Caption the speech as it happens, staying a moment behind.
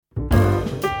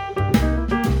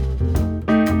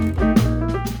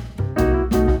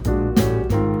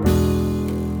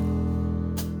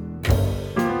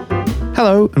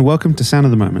Hello and welcome to Sound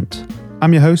of the Moment.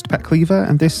 I'm your host, Pat Cleaver,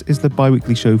 and this is the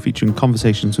bi-weekly show featuring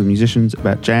conversations with musicians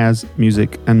about jazz,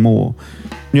 music, and more.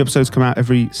 New episodes come out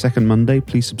every second Monday.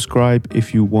 Please subscribe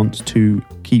if you want to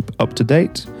keep up to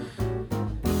date.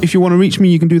 If you want to reach me,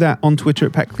 you can do that on Twitter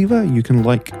at Pat Cleaver. You can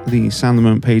like the Sound of the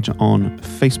Moment page on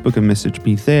Facebook and message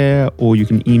me there, or you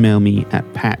can email me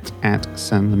at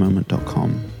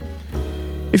pat@soundofthemoment.com.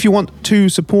 If you want to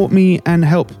support me and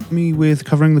help me with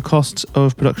covering the costs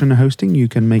of production and hosting, you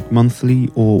can make monthly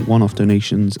or one-off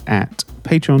donations at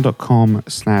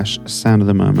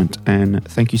patreon.com/soundofthemoment. And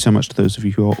thank you so much to those of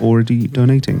you who are already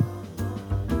donating.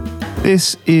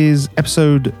 This is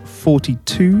episode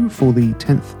 42 for the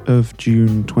 10th of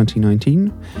June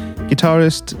 2019.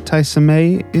 Guitarist Taissa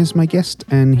May is my guest,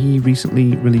 and he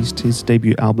recently released his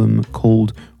debut album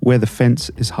called Where the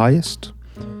Fence is Highest.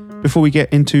 Before we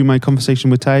get into my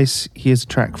conversation with Thijs, here's a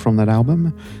track from that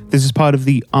album. This is part of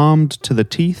the Armed to the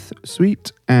Teeth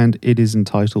suite, and it is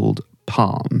entitled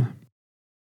Palm.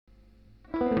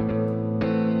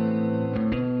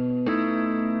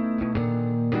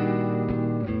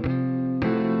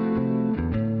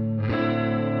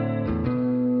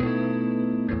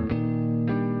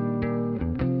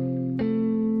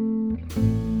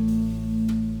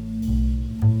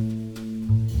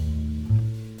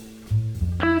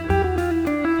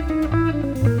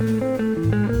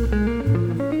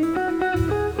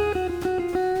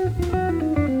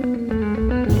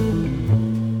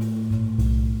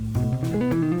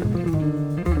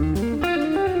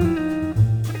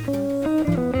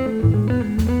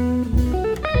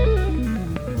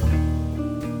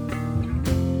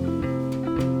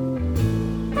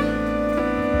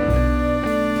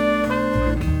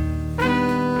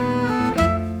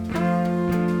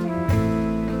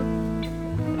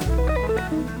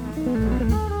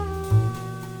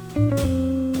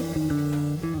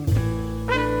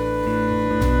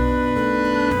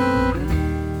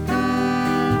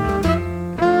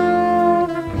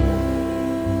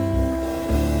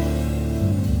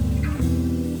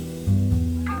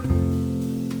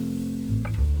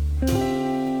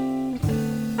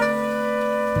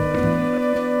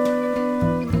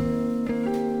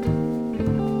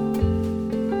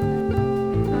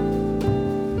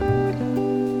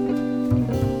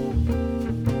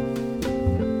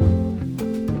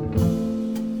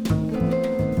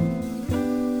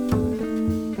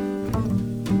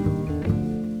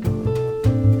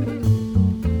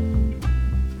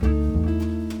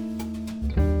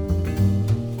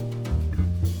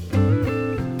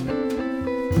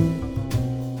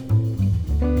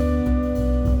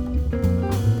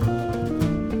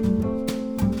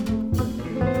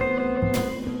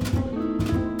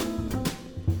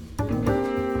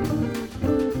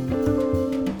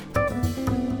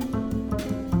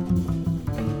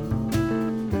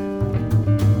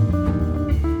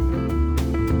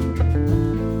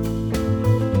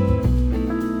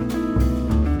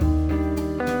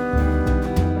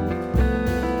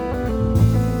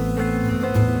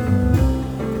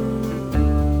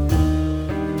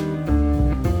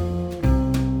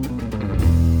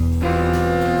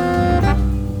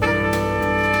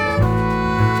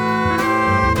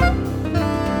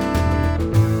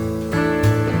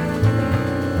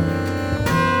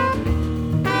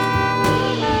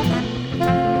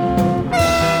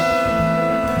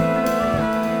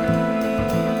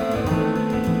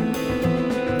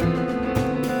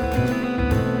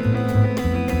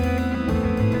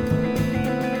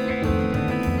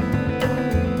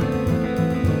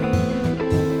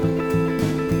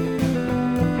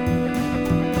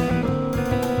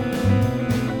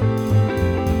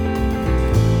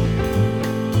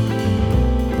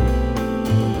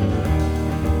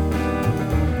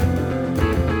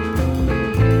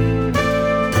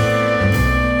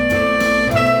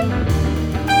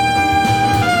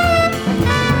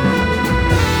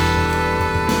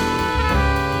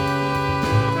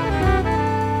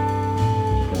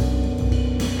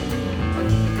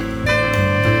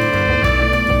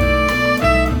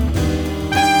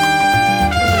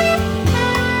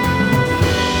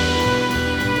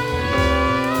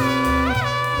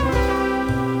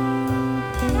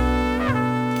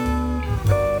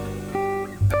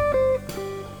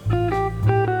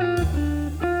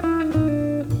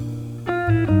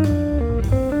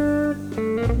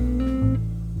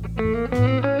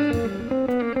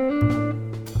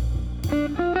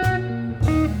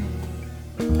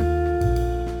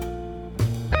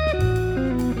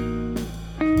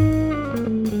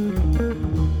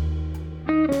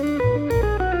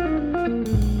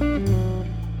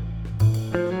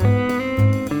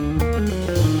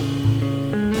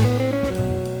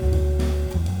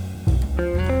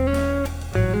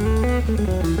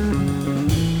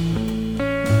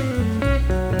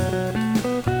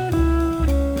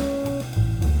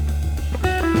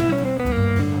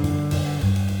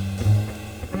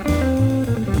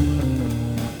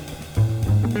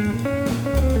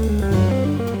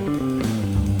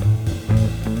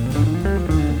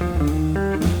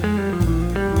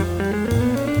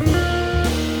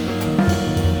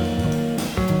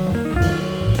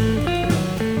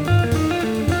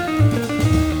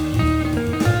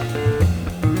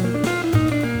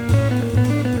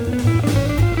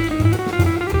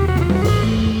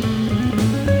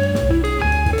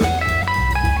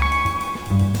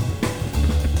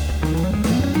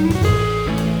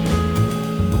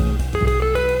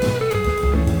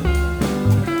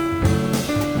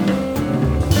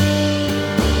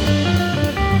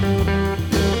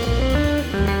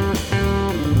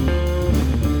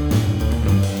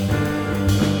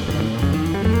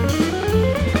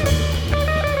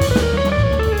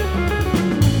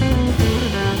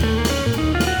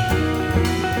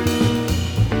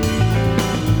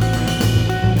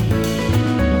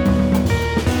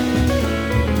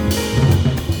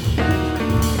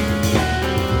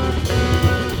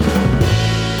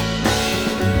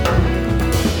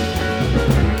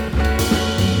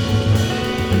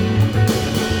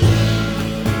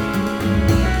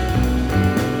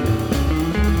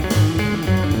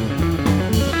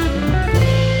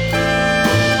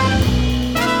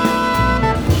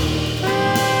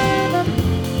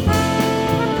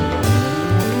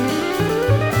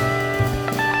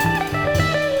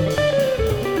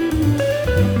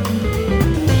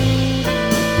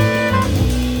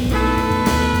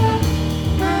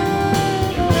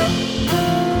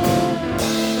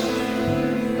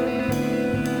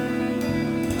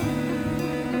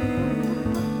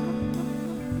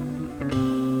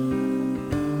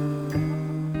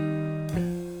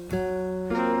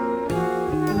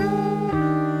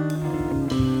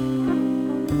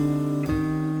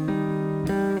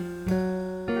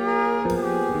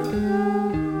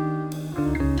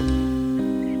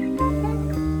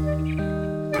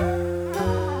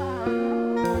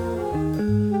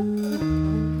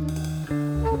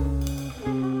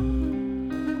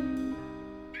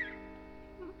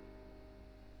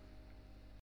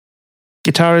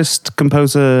 Guitarist,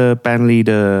 composer,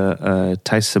 bandleader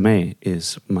Thijs Samé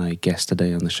is my guest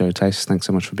today on the show. Thijs, thanks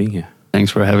so much for being here.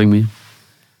 Thanks for having me.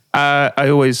 I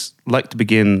always like to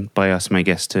begin by asking my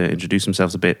guests to introduce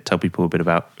themselves a bit, tell people a bit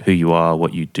about who you are,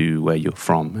 what you do, where you're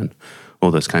from, and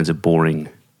all those kinds of boring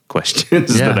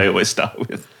questions that I always start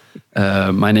with.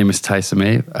 My name is Thijs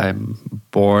Samé. I'm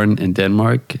born in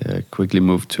Denmark, quickly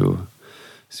moved to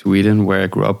Sweden, where I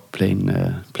grew up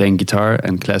playing guitar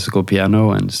and classical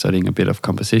piano and studying a bit of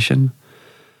composition.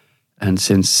 And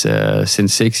since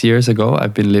 6 years ago,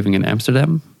 I've been living in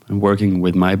Amsterdam and working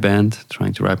with my band,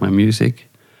 trying to write my music.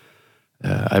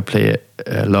 I play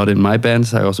a lot in my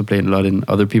bands. I also play a lot in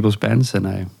other people's bands,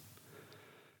 and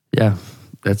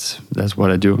that's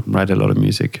what I do. Write a lot of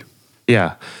music.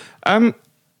 Yeah.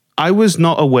 I was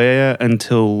not aware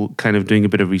until kind of doing a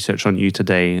bit of research on you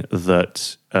today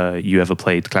that you ever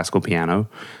played classical piano.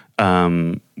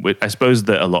 I suppose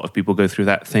that a lot of people go through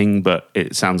that thing, but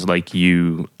it sounds like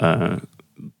you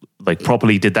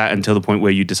properly did that until the point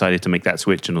where you decided to make that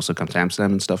switch and also come to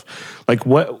Amsterdam and stuff. Like,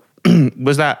 what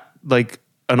was that like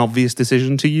an obvious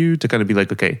decision to you to kind of be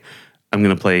like, okay, I'm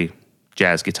going to play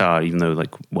jazz guitar, even though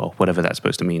whatever that's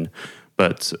supposed to mean.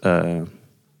 But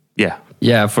yeah.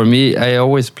 Yeah, for me, I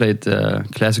always played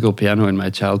classical piano in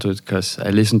my childhood because I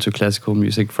listened to classical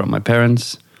music from my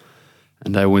parents,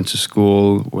 and I went to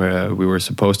school where we were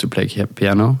supposed to play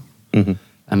piano. Mm-hmm.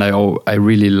 And I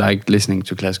really liked listening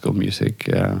to classical music.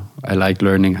 I liked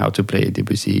learning how to play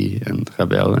Debussy and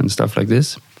Ravel and stuff like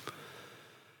this.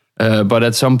 But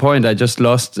at some point, I just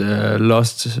lost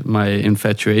my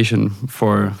infatuation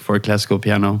for classical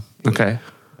piano. Okay.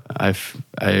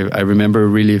 I remember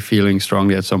really feeling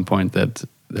strongly at some point that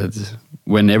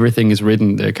when everything is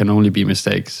written, there can only be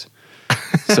mistakes.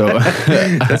 So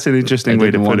that's an interesting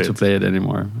way to put it. I didn't want to play it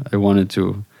anymore. I wanted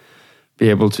to be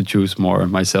able to choose more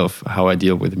myself how I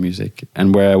deal with music.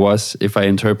 And where I was, if I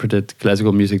interpreted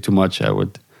classical music too much, I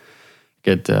would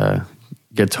get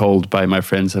told by my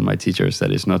friends and my teachers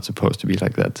that it's not supposed to be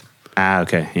like that.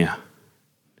 Okay, yeah.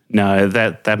 No,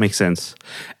 that makes sense.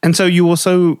 And so you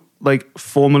also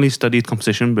formally studied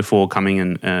composition before coming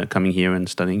here and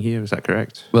studying here. Is that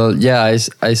correct? Well, yeah,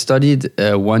 I studied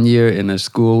 1 year in a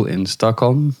school in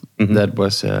Stockholm. Mm-hmm. That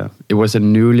was it was a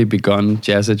newly begun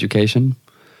jazz education.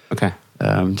 Okay.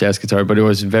 Jazz guitar, but it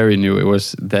was very new. It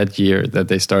was that year that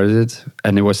they started it,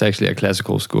 and it was actually a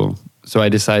classical school. So I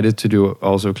decided to do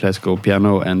also classical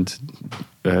piano and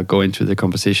go into the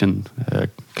composition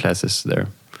classes there.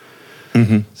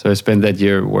 Mm-hmm. So I spent that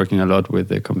year working a lot with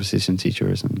the composition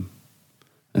teachers and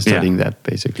studying that,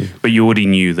 basically. But you already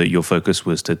knew that your focus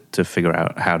was to figure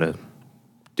out how to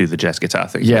do the jazz guitar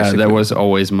thing. Yeah, basically. That was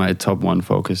always my top one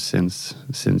focus since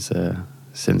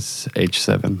age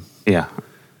 7. Yeah.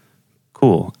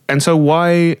 Cool. And so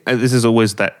why, this is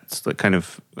always that kind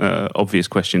of obvious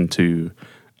question to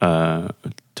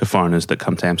foreigners that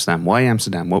come to Amsterdam. Why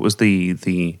Amsterdam? What was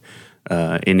the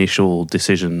initial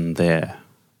decision there?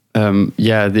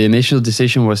 The initial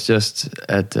decision was just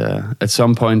at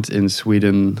some point in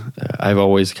Sweden. I've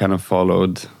always kind of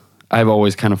followed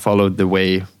the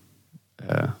way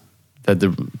that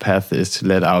the path is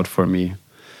laid out for me.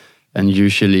 And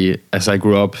usually, as I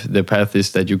grew up, the path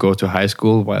is that you go to high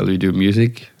school while you do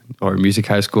music, or music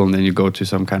high school, and then you go to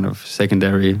some kind of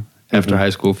secondary after high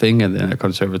school thing, and then a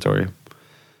conservatory.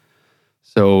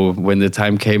 So when the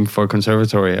time came for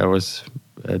conservatory, I was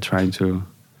trying to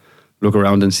look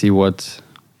around and see what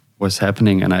was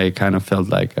happening, and I kind of felt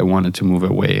like I wanted to move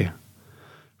away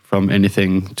from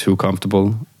anything too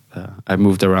comfortable. I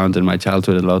moved around in my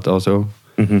childhood a lot also.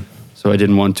 Mm-hmm. So I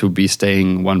didn't want to be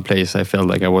staying one place. I felt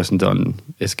like I wasn't done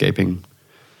escaping.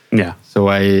 Yeah. So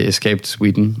I escaped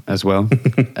Sweden as well,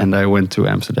 and I went to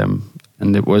Amsterdam.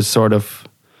 And it was sort of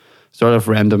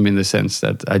random in the sense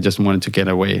that I just wanted to get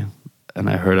away, and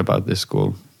I heard about this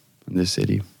school in this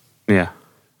city. Yeah.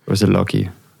 It was a lucky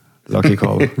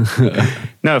call.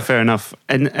 No, fair enough.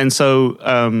 And so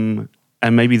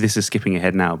and maybe this is skipping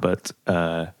ahead now, but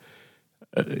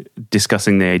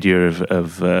discussing the idea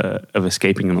of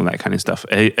escaping and all that kind of stuff.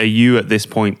 Are you at this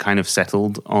point kind of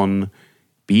settled on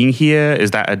being here?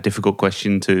 Is that a difficult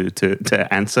question to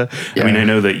answer? Yeah. I mean, I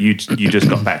know that you just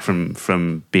got back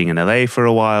from being in LA for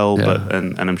a while, but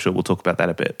and I'm sure we'll talk about that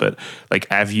a bit. But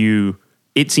have you?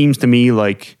 It seems to me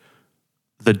like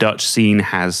the Dutch scene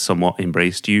has somewhat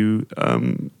embraced you,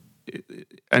 and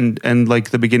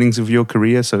the beginnings of your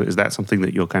career. So is that something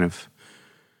that you're kind of?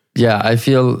 Yeah, I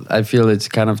feel it's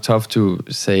kind of tough to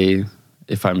say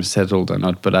if I'm settled or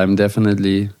not, but I'm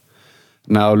definitely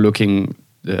now looking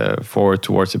forward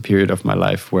towards a period of my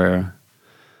life where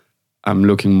I'm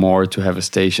looking more to have a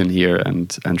station here and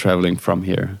traveling from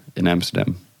here in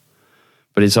Amsterdam.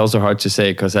 But it's also hard to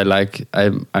say because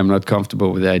I'm not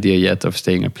comfortable with the idea yet of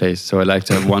staying a place. So I like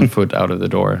to have one foot out of the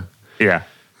door. Yeah.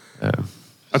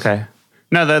 Okay.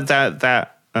 No,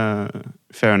 that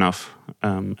fair enough.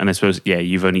 And I suppose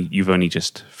you've only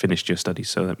just finished your studies,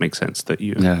 so that makes sense that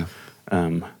you. Yeah.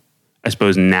 I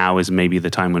suppose now is maybe the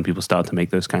time when people start to make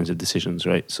those kinds of decisions,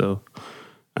 right? So.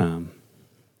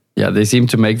 Yeah, they seem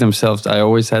to make themselves. I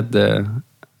always had the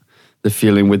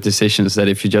feeling with decisions that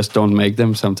if you just don't make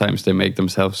them, sometimes they make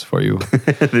themselves for you.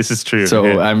 This is true.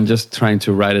 So I'm just trying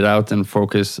to write it out and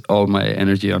focus all my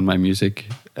energy on my music,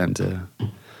 and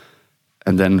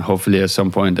then hopefully at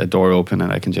some point a door open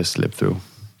and I can just slip through.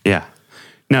 Yeah,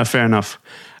 no, fair enough.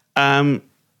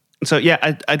 So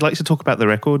yeah, I'd like to talk about the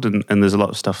record, and there's a lot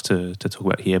of stuff to talk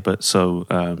about here. But so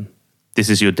this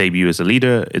is your debut as a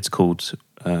leader. It's called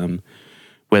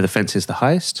Where the Fence is the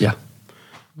Highest. Yeah.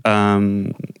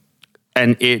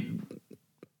 And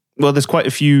there's quite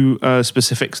a few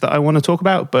specifics that I want to talk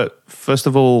about. But first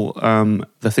of all,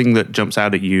 the thing that jumps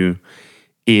out at you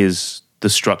is the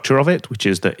structure of it, which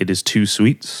is that it is 2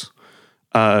 suites.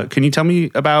 Can you tell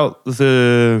me about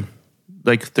the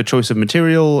choice of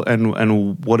material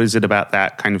and what is it about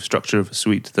that kind of structure of a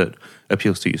suite that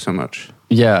appeals to you so much?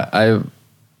 Yeah,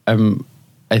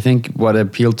 I think what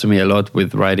appealed to me a lot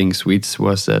with writing suites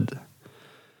was that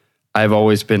I've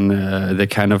always been the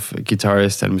kind of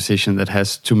guitarist and musician that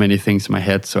has too many things in my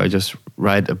head, so I just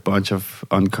write a bunch of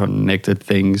unconnected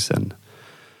things and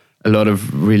a lot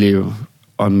of really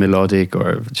unmelodic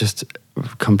or just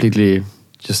completely,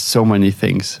 just so many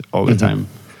things all the time.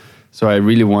 So I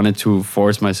really wanted to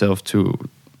force myself to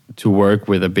work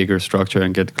with a bigger structure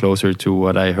and get closer to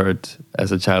what I heard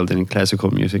as a child in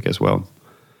classical music as well.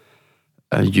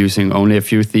 Using only a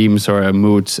few themes or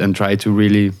moods and try to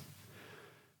really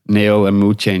nail a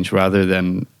mood change rather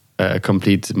than a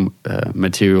complete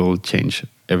material change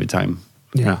every time.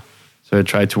 Yeah. So I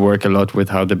try to work a lot with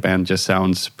how the band just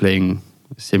sounds playing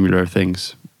similar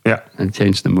things. Yeah. And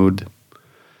change the mood.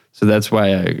 So that's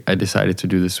why I decided to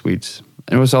do the suites.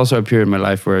 And it was also a period in my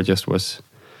life where I just was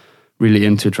really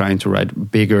into trying to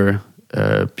write bigger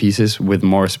pieces with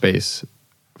more space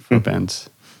for bands.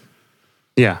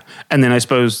 Yeah. And then I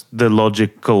suppose the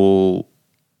logical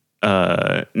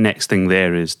next thing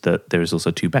there is that there is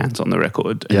also 2 bands on the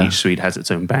record, and each suite has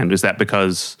its own band. Is that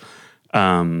because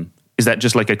is that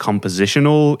just like a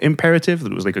compositional imperative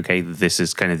that it was like, okay, this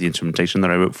is kind of the instrumentation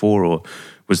that I wrote for, or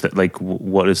was that like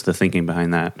what is the thinking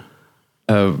behind that?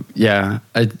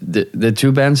 The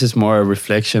 2 bands is more a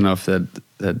reflection of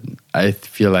that I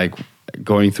feel like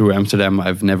going through Amsterdam,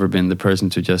 I've never been the person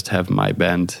to just have my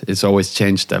band. It's always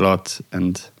changed a lot,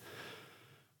 and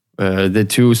the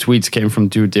 2 suites came from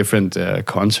 2 different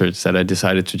concerts that I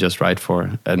decided to just write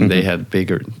for, and they had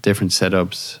different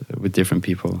setups with different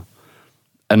people.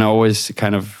 And I always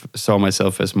kind of saw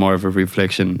myself as more of a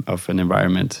reflection of an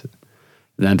environment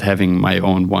than having my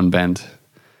own one band.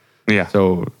 Yeah.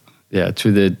 So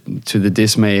to the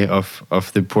dismay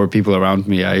of the poor people around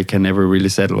me, I can never really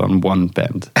settle on one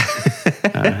band.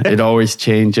 It always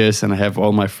changes, and I have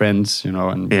all my friends,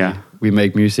 and we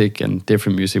make music and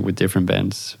different music with different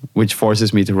bands, which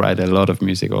forces me to write a lot of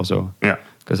music also. Yeah.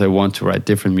 Because I want to write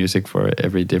different music for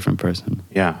every different person.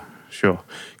 Yeah, sure.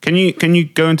 Can you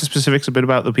go into specifics a bit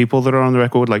about the people that are on the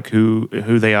record, like who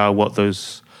they are, what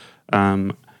those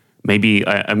maybe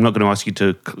I'm not going to ask you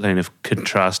to kind of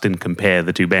contrast and compare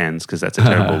the 2 bands because that's a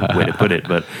terrible way to put it.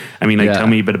 But I mean, tell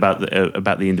me a bit about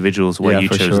the individuals, why you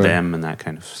chose them, and that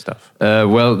kind of stuff.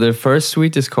 Well, the first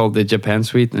suite is called the Japan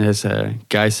Suite, and it has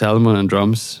Guy Salmon on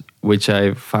drums, which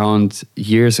I found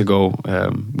years ago.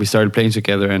 We started playing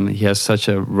together, and he has such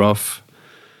a rough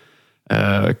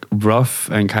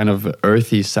and kind of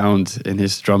earthy sound in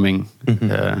his drumming.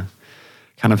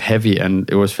 Kind of heavy, and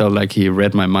it felt like he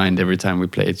read my mind every time we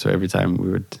played. So every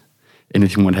time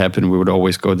anything would happen, we would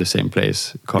always go the same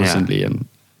place constantly and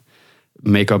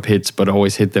make up hits, but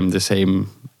always hit them the same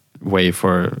way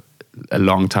for a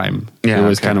long time. Yeah, it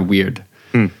was kind of weird.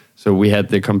 So we had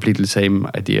the completely same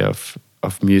idea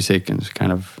of music, and it's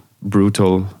kind of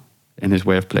brutal in his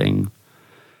way of playing.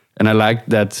 And I liked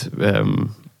that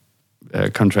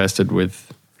contrasted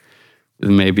with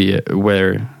maybe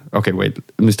where... Okay, wait.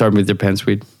 Let me start with the Japan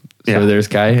Suite. So there's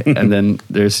Guy, and then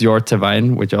there's Jort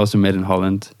Terwijn, which I also met in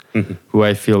Holland, who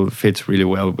I feel fits really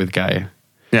well with Guy.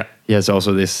 Yeah, he has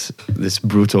also this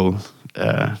brutal,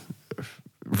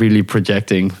 really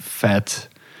projecting fat,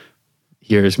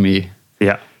 here's me,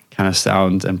 kind of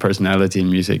sound and personality in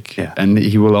music. Yeah. And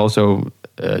he will also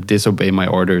disobey my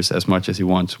orders as much as he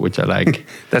wants, which I like.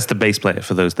 That's the bass player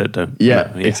for those that don't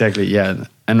Yeah, know. exactly. Yeah.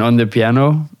 And on the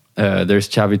piano, there's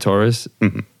Xavi Torres.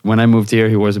 When I moved here,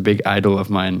 he was a big idol of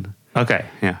mine. Okay,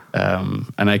 yeah.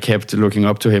 And I kept looking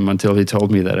up to him until he told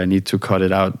me that I need to cut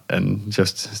it out and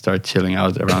just start chilling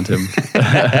out around him.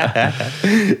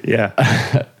 Yeah.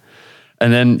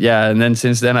 And then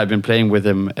since then I've been playing with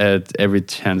him at every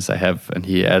chance I have, and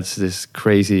he adds this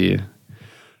crazy,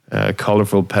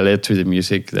 colorful palette to the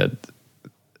music that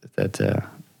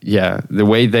the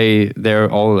way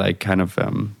they're all like kind of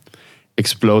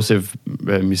explosive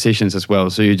musicians as well.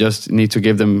 So you just need to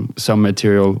give them some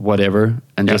material, whatever,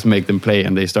 and just make them play,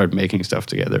 and they start making stuff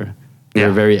together. They're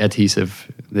very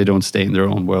adhesive. They don't stay in their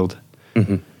own world.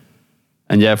 Mm-hmm.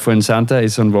 And yeah, Fuensanta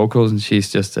is on vocals, and she's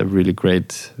just a really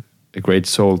great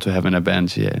soul to have in a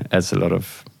band. She adds a lot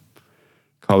of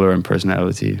color and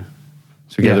personality.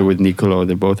 Together with Nicolo,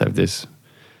 they both have this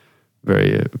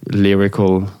very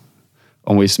lyrical,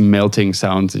 always melting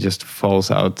sound that just falls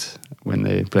out when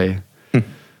they play.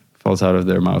 Falls out of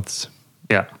their mouths.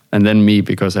 Yeah. And then me,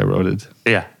 because I wrote it.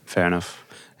 Yeah, fair enough.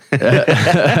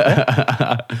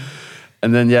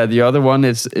 And then, the other one,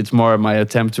 it's more my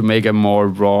attempt to make a more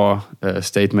raw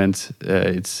statement.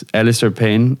 It's Alistair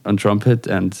Payne on trumpet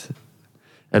and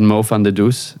Mo van der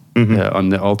Does on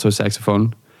the alto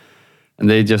saxophone. And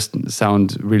they just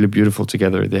sound really beautiful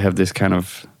together. They have this kind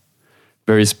of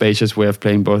very spacious way of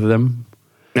playing, both of them.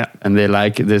 Yeah. And they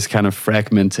like this kind of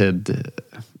fragmented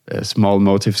small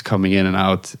motifs coming in and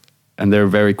out. And they're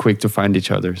very quick to find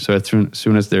each other. So as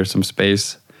soon as there's some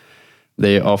space,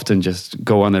 they often just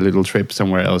go on a little trip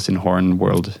somewhere else in horn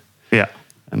world. Yeah.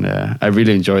 And I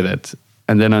really enjoy that.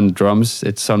 And then on drums,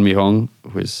 it's Son Mi Hong,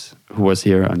 who was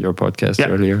here on your podcast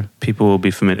earlier. People will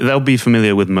be familiar. They'll be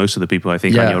familiar with most of the people, I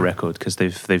think, on your record, because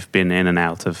they've been in and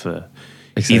out of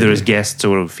either as guests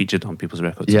or featured on people's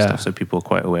records and stuff. So people are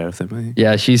quite aware of them, I think.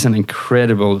 Yeah, she's an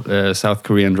incredible South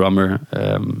Korean drummer.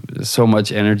 So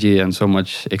much energy and so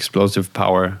much explosive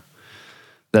power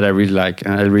that I really like.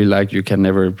 And I really like you can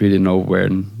never really know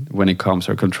when it comes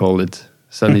or control it.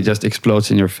 Suddenly just explodes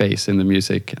in your face in the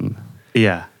music. And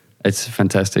it's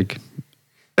fantastic.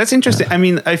 That's interesting. I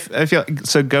mean, I feel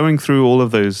so going through all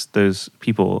of those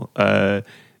people,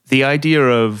 the idea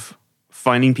of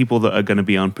finding people that are going to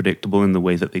be unpredictable in the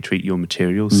way that they treat your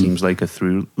material seems like a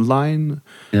through line.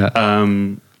 Yeah.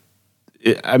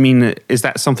 I mean, is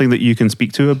that something that you can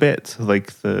speak to a bit?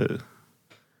 Like the...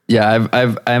 Yeah,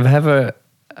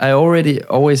 I already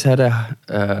always had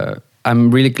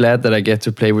I'm really glad that I get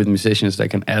to play with musicians that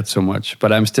can add so much,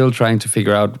 but I'm still trying to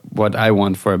figure out what I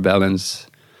want for a balance,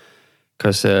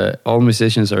 because all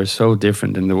musicians are so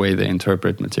different in the way they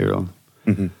interpret material.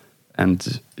 Mm-hmm.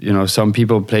 And, some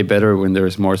people play better when there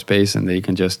is more space and they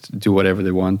can just do whatever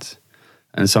they want.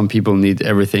 And some people need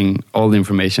everything, all the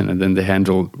information, and then they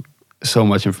handle so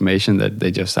much information that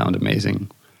they just sound amazing.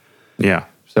 Yeah.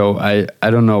 So I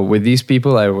don't know. With these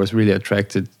people, I was really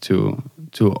attracted to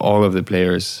all of the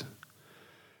players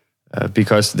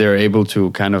because they're able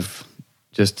to kind of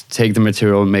just take the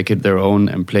material, make it their own,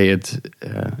 and play it,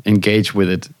 engage with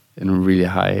it in a really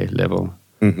high level.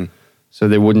 Mm-hmm. So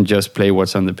they wouldn't just play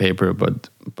what's on the paper,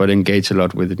 but engage a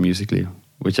lot with it musically,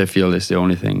 which I feel is the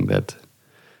only thing that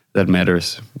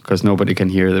matters, because nobody can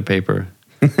hear the paper.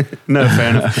 No, fair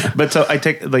enough. But so I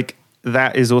take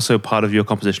that is also part of your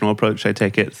compositional approach. I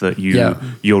take it that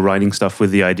you're writing stuff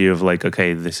with the idea of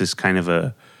okay, this is kind of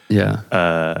a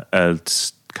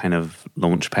kind of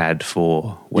launch pad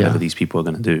for whatever these people are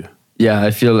going to do. Yeah,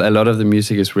 I feel a lot of the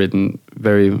music is written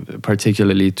very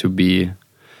particularly to be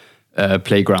a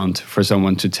playground for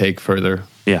someone to take further.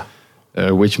 Yeah,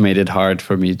 which made it hard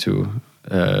for me to,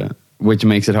 which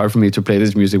makes it hard for me to play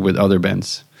this music with other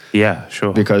bands. Yeah,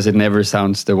 sure. Because it never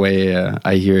sounds the way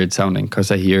I hear it sounding.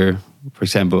 Because I hear, for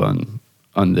example,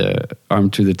 on the Arm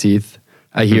to the Teeth,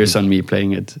 I hear Son Mi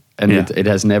playing it, and it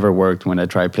has never worked when I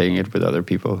try playing it with other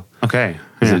people. Okay,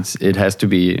 it has to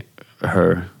be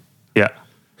her. Yeah,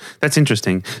 that's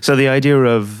interesting. So the idea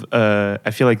of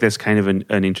I feel like there's kind of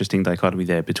an interesting dichotomy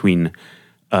there between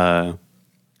I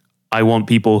want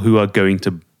people who are going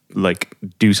to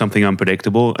do something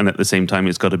unpredictable, and at the same time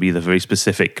it's got to be the very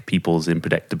specific people's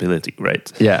unpredictability,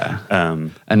 right? Yeah.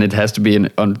 And it has to be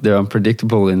they're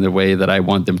unpredictable in the way that I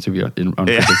want them to be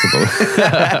unpredictable.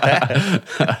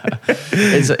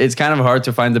 It's kind of hard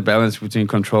to find the balance between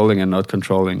controlling and not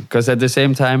controlling, because at the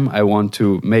same time I want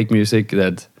to make music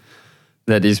that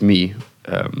is me.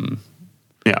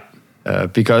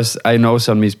 Because I know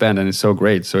Son Mi's band and it's so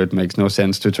great, so it makes no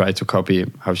sense to try to copy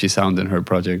how she sounded in her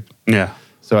project. Yeah.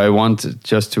 So I want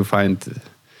just to find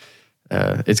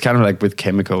it's kind of like with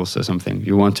chemicals or something.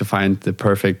 You want to find the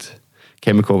perfect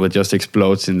chemical that just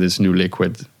explodes in this new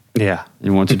liquid. Yeah.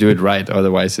 You want to do it right,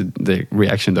 otherwise the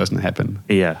reaction doesn't happen.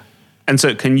 Yeah. And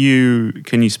so can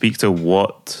you speak to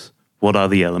what are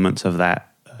the elements of that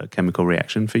chemical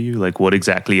reaction for you? Like, what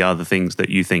exactly are the things that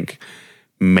you think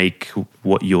make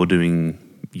what you're doing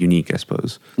unique, I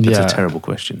suppose? That's a terrible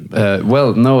question.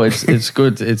 Well, no, it's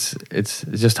good. It's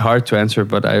just hard to answer,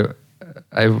 but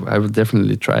I would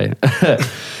definitely try.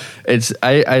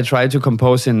 I try to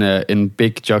compose in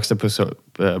big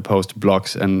juxtaposed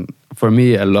blocks, and for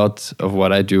me, a lot of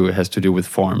what I do has to do with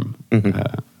form.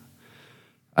 Mm-hmm.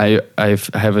 I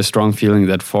have a strong feeling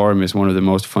that form is one of the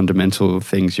most fundamental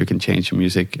things you can change in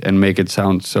music and make it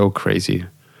sound so crazy.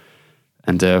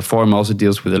 And form also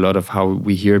deals with a lot of how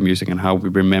we hear music and how we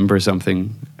remember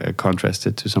something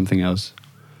contrasted to something else.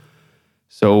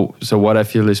 So what I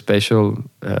feel is special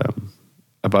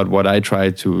about what I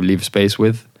try to leave space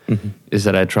with is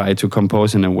that I try to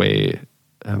compose in a way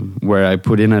where I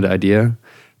put in an idea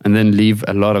and then leave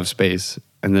a lot of space,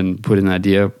 and then put in an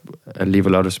idea and leave a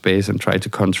lot of space and try to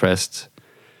contrast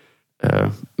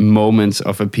moments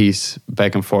of a piece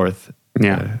back and forth.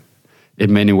 Yeah.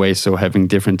 In many ways, so having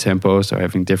different tempos or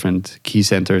having different key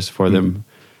centers for them,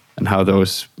 and how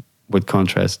those would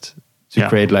contrast to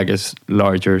create like a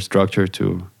larger structure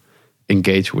to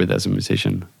engage with as a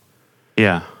musician.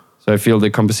 Yeah. So I feel the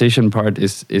composition part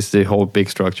is the whole big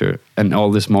structure, and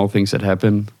all the small things that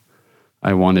happen,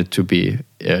 I want it to be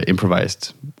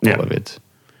improvised, all of it.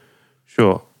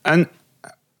 Sure. And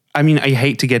I mean, I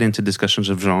hate to get into discussions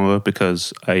of genre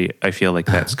because I feel like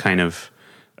that's kind of...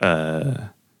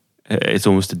 it's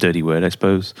almost a dirty word, I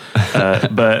suppose.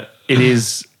 But it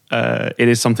is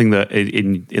something that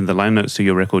in the line notes to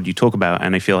your record you talk about,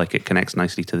 and I feel like it connects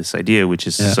nicely to this idea, which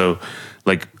is so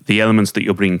like the elements that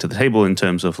you're bringing to the table in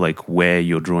terms of like where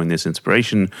you're drawing this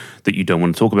inspiration, that you don't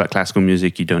want to talk about classical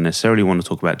music, you don't necessarily want to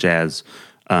talk about jazz.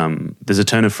 There's a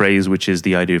turn of phrase, which is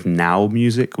the idea of now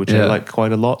music, which I like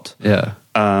quite a lot. Yeah.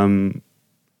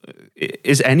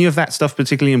 Is any of that stuff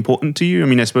particularly important to you? I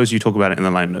mean, I suppose you talk about it in the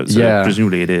line notes, so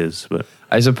presumably it is. But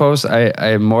I suppose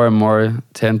I more and more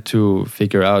tend to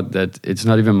figure out that it's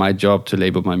not even my job to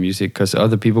label my music, because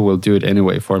other people will do it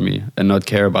anyway for me and not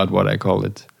care about what I call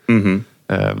it. Mm-hmm.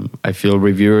 I feel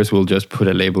reviewers will just put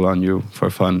a label on you for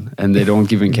fun, and they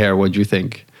don't even care what you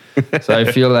think. So I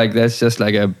feel like that's just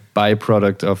like a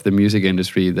byproduct of the music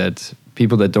industry, that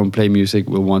people that don't play music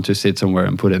will want to sit somewhere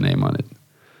and put a name on it.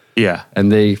 Yeah.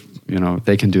 And they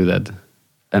can do that.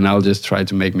 And I'll just try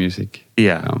to make music.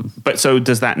 Yeah. But so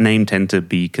does that name tend to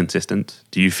be consistent?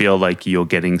 Do you feel like you're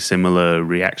getting similar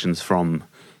reactions from...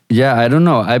 Yeah, I don't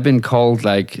know. I've been called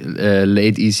like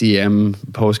late ECM,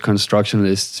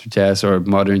 post-constructionist jazz, or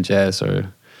modern jazz,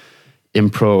 or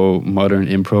modern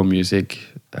impro music.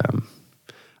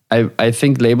 I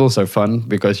think labels are fun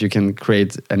because you can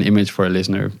create an image for a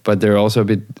listener, but they're also a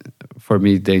bit, for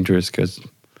me, dangerous, because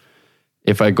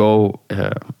if I go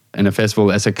in a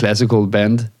festival as a classical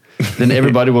band, then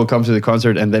everybody will come to the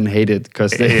concert and then hate it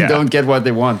because they don't get what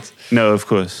they want. No, of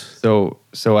course.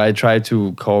 So I try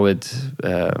to call it,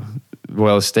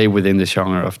 stay within the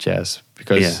genre of jazz,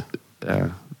 because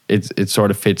it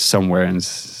sort of fits somewhere in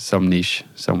some niche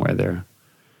somewhere there.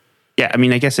 Yeah, I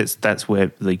mean, I guess that's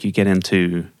where like you get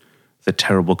into the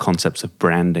terrible concepts of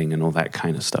branding and all that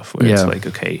kind of stuff, where it's like,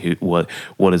 okay, what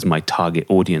is my target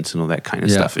audience and all that kind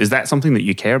of stuff. Is that something that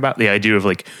you care about? The idea of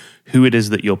like who it is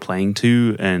that you're playing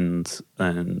to, and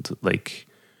like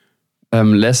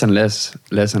less and less.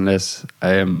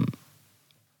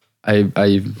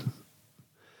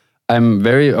 I'm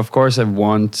very, of course,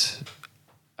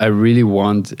 I really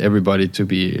want everybody to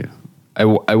be.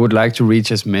 I would like to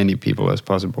reach as many people as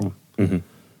possible. Mm-hmm.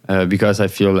 Because I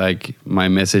feel like my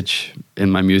message in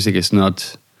my music is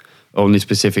not only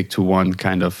specific to one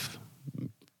kind of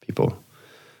people.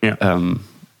 Yeah.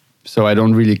 So I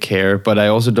don't really care, but I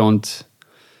also don't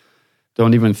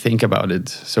even think about it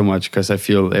so much, because I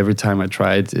feel every time I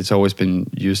try it, it's always been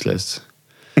useless.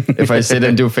 If I sit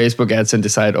and do Facebook ads and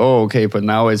decide, but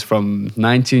now it's from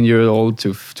 19-year-old to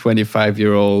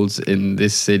 25-year-olds in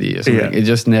this city or something. It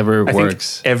just never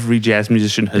works. Think every jazz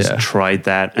musician has tried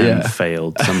that and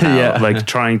failed somehow. Like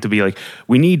trying to be like,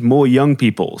 we need more young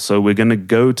people, so we're going to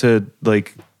go to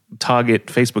like target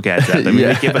Facebook ads at them.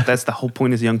 But that's the whole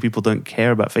point, is young people don't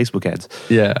care about Facebook ads.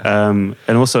 Yeah. And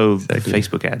also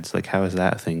Facebook ads, like how is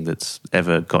that a thing that's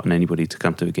ever gotten anybody to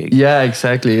come to a gig? Yeah,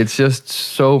 exactly. It's just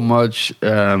so much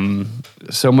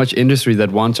industry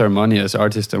that wants our money as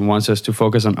artists and wants us to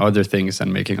focus on other things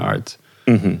than making art.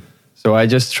 Mm-hmm. So I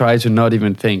just try to not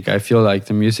even think. I feel like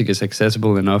the music is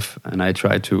accessible enough, and I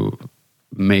try to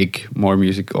make more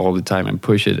music all the time and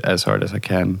push it as hard as I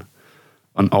can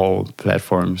on all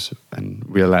platforms and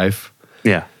real life.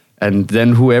 Yeah. And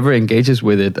then whoever engages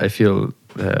with it, I feel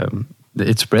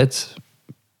it spreads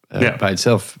by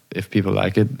itself if people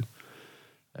like it.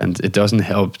 And it doesn't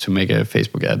help to make a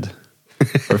Facebook ad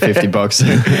for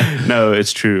 $50. No,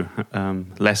 it's true.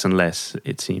 Less and less,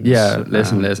 it seems. Yeah,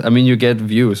 less and less. I mean, you get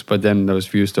views, but then those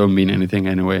views don't mean anything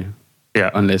anyway.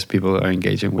 Yeah. Unless people are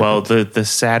engaging with it. Well, the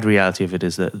sad reality of it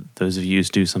is that those views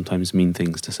do sometimes mean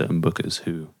things to certain bookers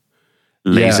who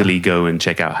lazily go and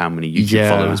check out how many YouTube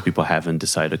followers people have and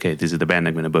decide, okay, this is the band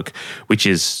I'm going to book, which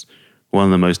is one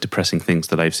of the most depressing things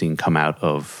that I've seen come out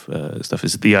of stuff,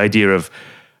 is the idea of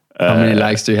how many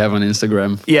likes do you have on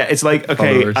Instagram? Yeah, it's like,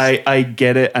 okay, I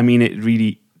get it. I mean, it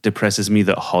really depresses me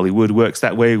that Hollywood works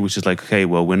that way, which is like, okay,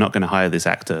 well, we're not going to hire this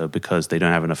actor because they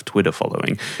don't have enough Twitter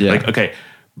following. Yeah. Like, okay,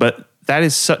 but that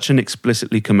is such an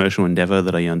explicitly commercial endeavor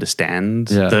that I understand.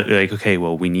 That, like, okay,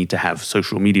 well, we need to have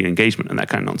social media engagement and that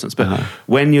kind of nonsense. But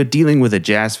when you're dealing with a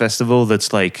jazz festival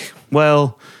that's like,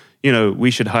 well, you know, we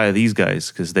should hire these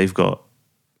guys because they've got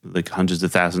like hundreds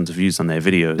of thousands of views on their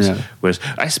videos. Yeah. Whereas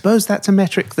I suppose that's a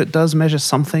metric that does measure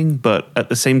something, but at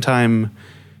the same time,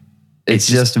 it's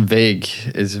just vague.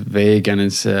 It's vague, and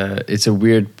it's a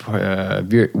weird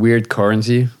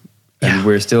currency. And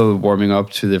we're still warming up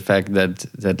to the fact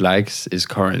that likes is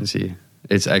currency.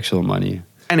 It's actual money.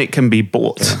 And it can be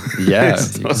bought. Yeah.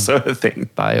 It's also a thing.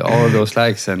 Buy all of those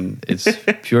likes and it's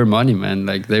pure money, man.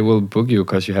 Like they will book you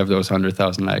because you have those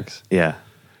 100,000 likes. Yeah.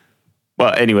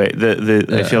 Well, anyway,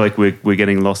 I feel like we're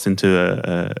getting lost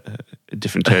into a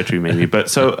different territory maybe.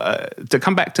 But so to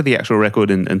come back to the actual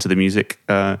record and to the music,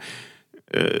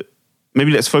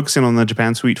 maybe let's focus in on the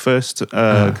Japan Suite first,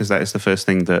 because that is the first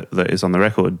thing that is on the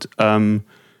record.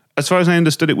 As far as I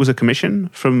understood, it was a commission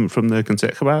from the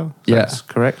Concertgebouw. That's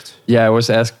correct? Yeah, I was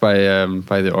asked by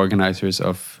the organizers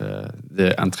of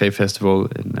the Entree Festival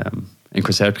in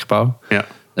Concertgebouw. Yeah.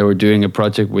 They were doing a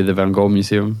project with the Van Gogh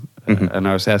Museum, and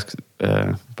I was asked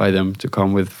by them to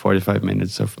come with 45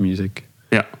 minutes of music.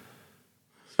 Yeah.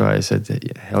 So I said,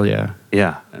 hell yeah.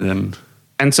 Yeah.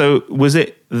 And so was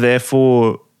it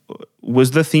therefore...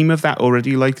 Was the theme of that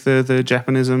already like the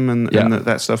Japanism and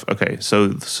that stuff? Okay, so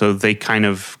they kind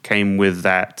of came with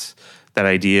that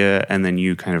idea, and then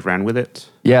you kind of ran with it.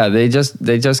 Yeah, they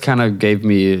just kind of gave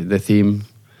me the theme,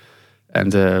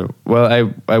 and I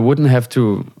wouldn't have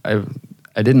to. I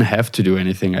didn't have to do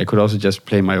anything. I could also just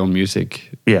play my own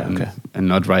music. Yeah, and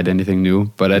not write anything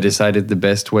new. But I decided the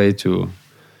best way to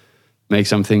make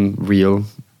something real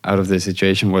out of the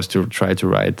situation was to try to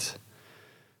write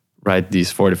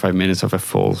these 45 minutes of a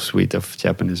full suite of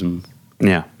Japanism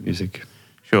music.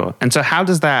 Sure. And so how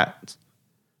does that,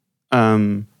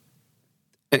 how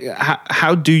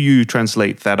do you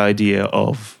translate that idea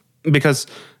of, because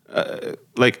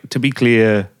like to be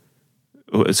clear,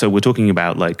 so we're talking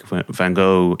about like Van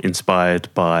Gogh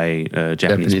inspired by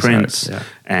Japanese prints,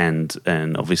 and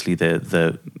obviously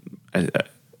the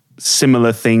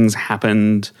similar things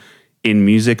happened in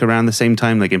music around the same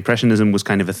time. Like Impressionism was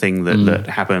kind of a thing that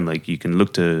happened. Like you can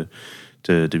look to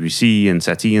Debussy and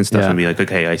Satie and stuff and be like,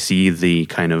 okay, I see the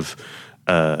kind of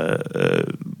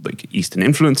like Eastern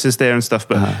influences there and stuff,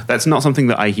 but that's not something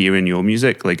that I hear in your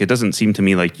music. Like it doesn't seem to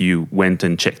me like you went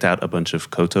and checked out a bunch of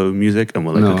Koto music and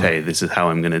were like, okay, this is how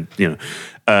I'm gonna,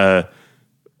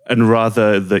 and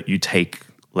rather that you take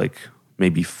like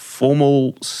maybe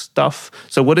formal stuff.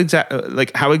 So what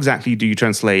how exactly do you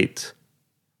translate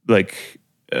like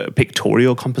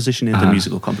pictorial composition into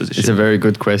musical composition? It's a very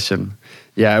good question.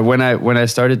 Yeah, when I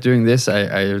started doing this,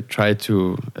 I tried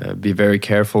to be very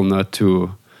careful not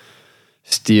to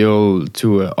steal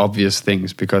too obvious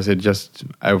things, because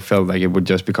I felt like it would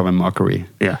just become a mockery.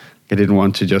 Yeah, I didn't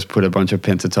want to just put a bunch of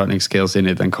pentatonic scales in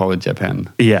it and call it Japan.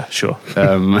 Yeah, sure.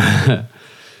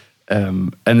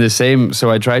 And the same, so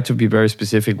I tried to be very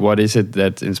specific. What is it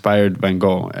that inspired Van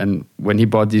Gogh? And when he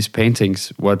bought these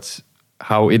paintings,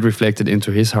 how it reflected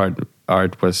into his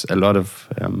art was a lot of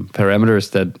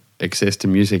parameters that exist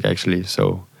in music, actually.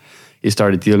 So he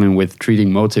started dealing with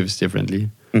treating motives differently,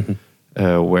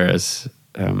 whereas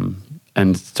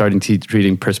and starting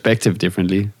treating perspective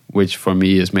differently, which for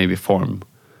me is maybe form.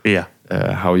 Yeah,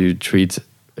 how you treat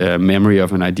memory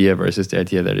of an idea versus the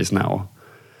idea that is now.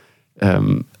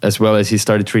 As well as he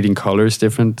started treating colors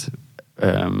different,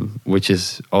 which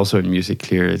is also in music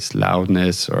clear. It's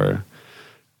loudness or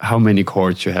how many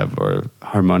chords you have or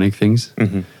harmonic things,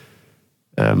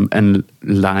 and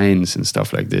lines and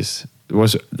stuff like this.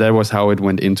 That was how it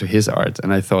went into his art,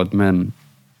 and I thought, man,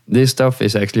 this stuff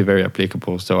is actually very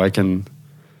applicable. So I can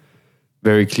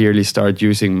very clearly start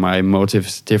using my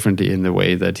motives differently in the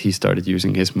way that he started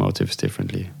using his motives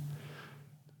differently.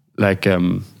 Like,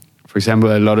 for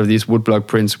example, a lot of these woodblock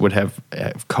prints would have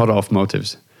cut off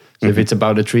motives. So if it's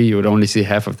about a tree, you would only see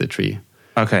half of the tree.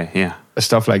 Okay, yeah.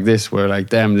 Stuff like this, where like,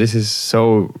 damn, this is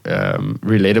so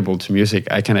relatable to music.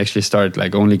 I can actually start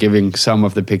like only giving some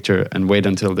of the picture and wait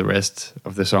until the rest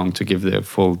of the song to give the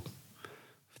full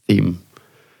theme.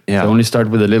 Yeah. So only start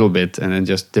with a little bit and then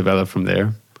just develop from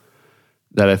there.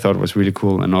 That I thought was really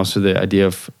cool. And also the idea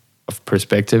of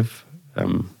perspective.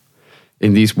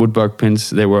 In these woodblock prints,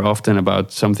 they were often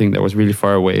about something that was really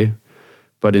far away.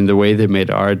 But in the way they made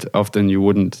art, often you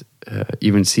wouldn't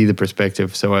even see the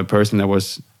perspective. So a person that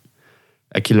was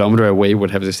a kilometer away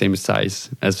would have the same size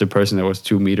as the person that was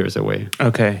 2 meters away.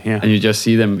 Okay, yeah. And you just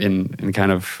see them in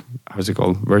kind of, how's it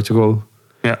called, vertical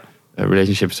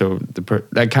relationship. So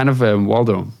like kind of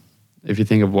Waldo. If you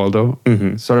think of Waldo,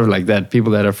 sort of like that.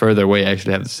 People that are further away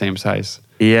actually have the same size.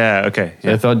 Yeah, okay.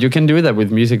 So I thought you can do that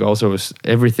with music also.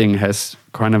 Everything has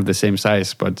kind of the same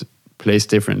size, but placed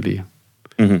differently.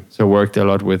 So worked a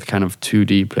lot with kind of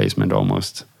 2D placement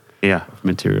almost. Yeah. Of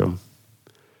material.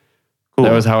 Cool.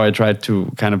 That was how I tried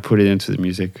to kind of put it into the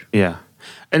music. Yeah.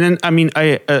 And then, I mean,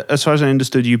 as far as I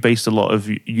understood, you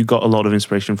got a lot of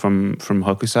inspiration from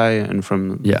Hokusai and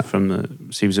from the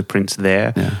series of prints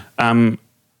there. Yeah.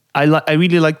 I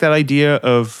really like that idea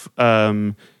of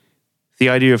the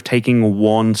idea of taking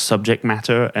one subject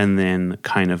matter and then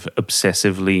kind of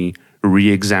obsessively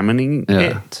re-examining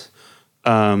it.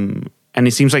 And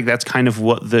it seems like that's kind of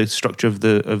what the structure of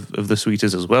the suite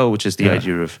is as well, which is the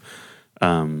idea of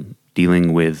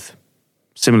dealing with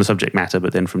similar subject matter,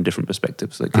 but then from different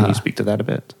perspectives. Like, can you speak to that a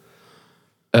bit?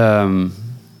 The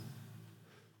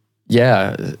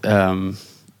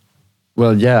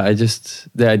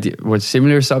idea was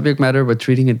similar subject matter, but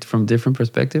treating it from different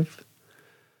perspective.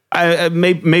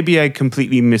 Maybe I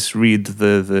completely misread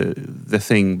the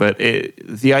thing, but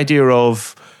the idea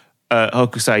of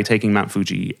Hokusai taking Mount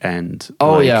Fuji and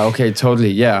totally,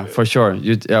 for sure.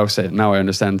 Now I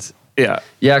understand.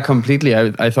 Completely.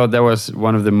 I thought that was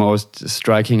one of the most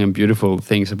striking and beautiful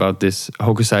things about this.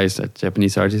 Hokusai is a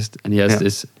Japanese artist, and he has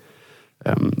this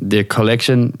the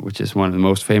collection, which is one of the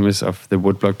most famous of the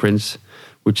woodblock prints,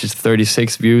 which is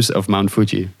 36 views of Mount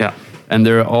Fuji. Yeah, and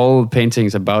they're all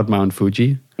paintings about Mount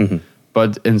Fuji.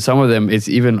 But in some of them, it's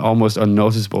even almost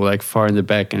unnoticeable, like far in the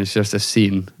back, and it's just a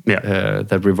scene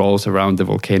that revolves around the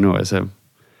volcano as a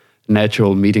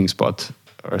natural meeting spot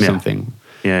or something.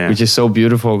 Which is so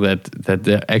beautiful that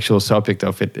the actual subject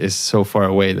of it is so far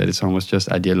away that it's almost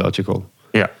just ideological.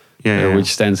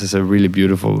 Which stands as a really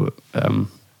beautiful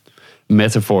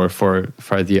metaphor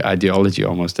for the ideology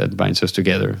almost that binds us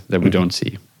together that we don't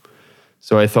see.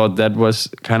 So I thought that was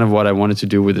kind of what I wanted to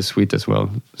do with the suite as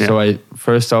well. So I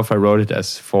wrote it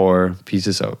as 4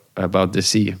 pieces about the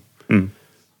sea,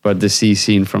 but the sea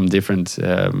seen from different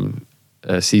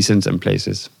seasons and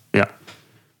places.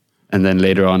 And then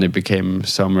later on it became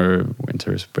summer,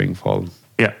 winter, spring, fall.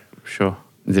 Yeah, sure.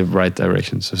 The right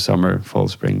direction. So summer, fall,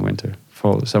 spring, winter.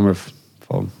 Fall, summer,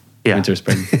 fall, winter,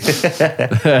 spring.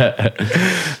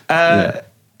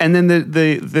 And then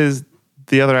there's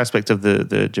the other aspect of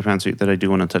the Japan suite that I do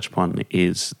want to touch upon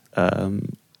is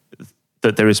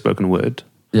that there is spoken word.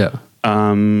 Yeah.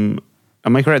 Am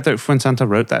I correct that Fuensanta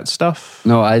wrote that stuff?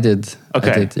 No, I did.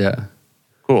 Okay. I did, yeah.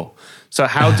 Cool. So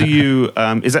how do you,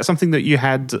 is that something that you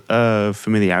had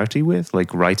familiarity with?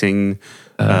 Like writing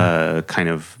kind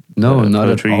of No, not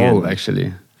at all,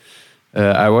 actually.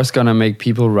 I was going to make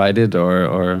people write it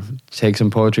or take some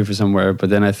poetry for somewhere, but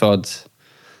then I thought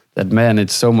that, man,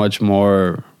 it's so much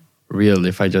more real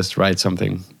if I just write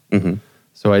something.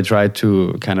 So I tried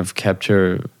to kind of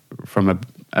capture from a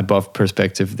above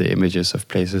perspective the images of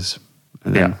places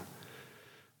and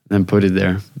then put it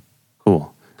there.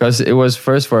 Cool. Because it was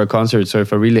first for a concert, so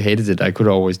if I really hated it, I could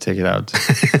always take it out.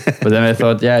 But then I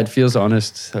thought, it feels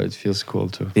honest, so it feels cool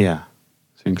to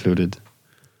include it.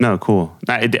 No, cool.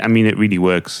 I mean, it really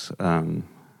works. I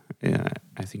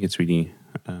think it's really...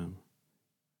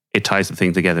 it ties the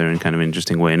thing together in kind of an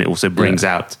interesting way, and it also brings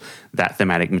out that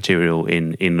thematic material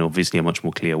in obviously a much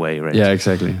more clear way, right? Yeah,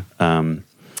 exactly.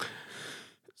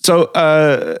 So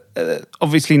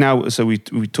obviously now, so we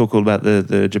talk all about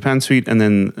the Japan suite, and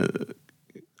then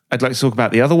I'd like to talk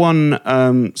about the other one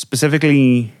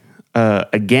specifically.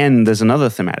 Again, there's another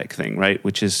thematic thing, right?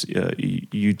 Which is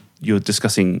you're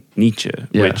discussing Nietzsche,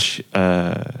 which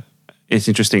it's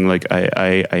interesting. Like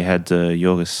I had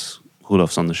Joris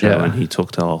Rudolphs on the show, and he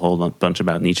talked a whole bunch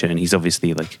about Nietzsche, and he's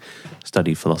obviously like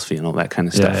studied philosophy and all that kind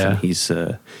of stuff, and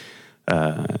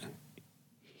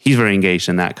he's very engaged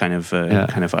in that kind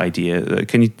of idea.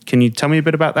 Can you tell me a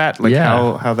bit about that? Like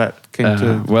how that came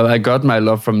to? Well, I got my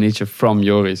love from Nietzsche from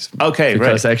Joris. Okay,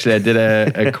 because right. actually I did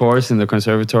a course in the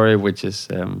conservatory, which is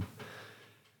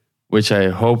which I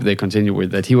hope they continue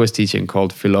with. That he was teaching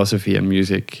called Philosophy and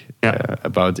Music,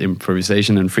 about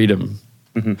improvisation and freedom.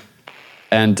 Mm-hmm.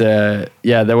 And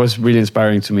that was really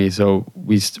inspiring to me. So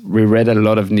we read a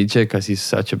lot of Nietzsche because he's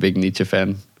such a big Nietzsche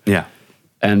fan. Yeah.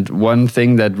 And one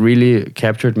thing that really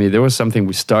captured me, there was something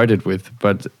we started with,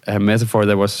 but a metaphor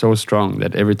that was so strong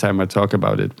that every time I talk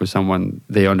about it with someone,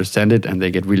 they understand it and they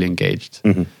get really engaged.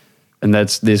 Mm-hmm. And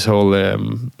that's this whole,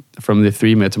 from the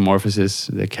three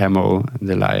metamorphoses, the camel,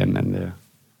 the lion, and the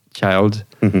child,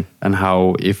 mm-hmm. and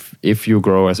how if you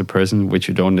grow as a person, which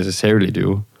you don't necessarily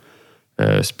do,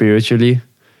 spiritually,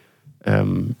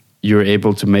 you're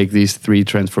able to make these three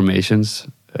transformations,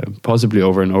 possibly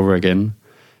over and over again,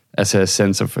 as a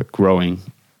sense of growing.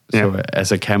 Yeah. So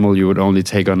as a camel, you would only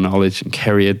take on knowledge and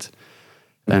carry it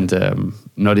and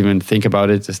not even think about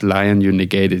it. As lion, you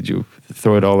negate it. You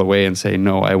throw it all away and say,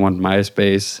 no, I want my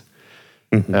space.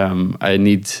 Mm-hmm.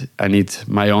 I need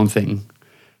my own thing.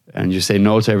 And you say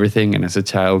no to everything. And as a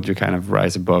child, you kind of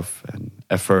rise above and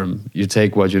affirm. You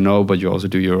take what you know, but you also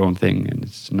do your own thing. And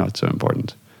it's not so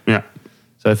important. Yeah.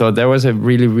 So I thought that was a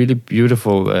really, really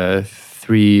beautiful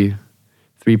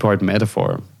three-part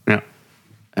metaphor. Yeah.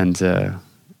 And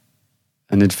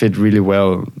it fit really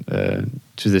well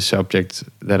to the subject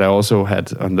that I also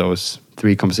had on those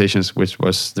three compositions, which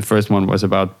was, the first one was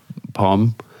about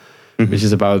Palm, mm-hmm. which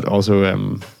is about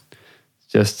also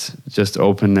just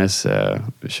openness,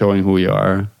 showing who you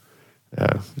are.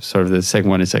 Sort of the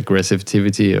second one is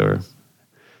aggressivity or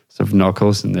sort of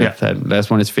knuckles, and the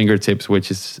last one is fingertips, which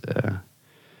is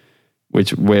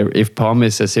where if palm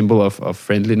is a symbol of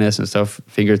friendliness and stuff,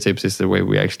 fingertips is the way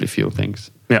we actually feel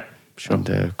things. Yeah, sure.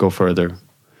 And go further.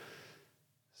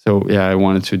 So I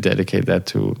wanted to dedicate that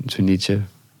to Nietzsche.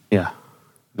 Yeah,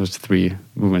 those three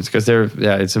movements, because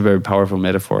it's a very powerful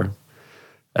metaphor.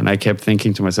 And I kept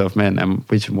thinking to myself, man,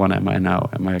 which one am I now?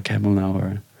 Am I a camel now,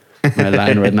 or am I a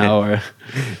lion right now? Or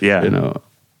yeah, So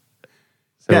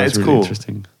it's really cool.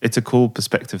 Interesting. It's a cool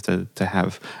perspective to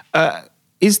have.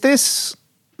 Is this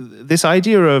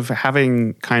idea of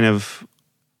having kind of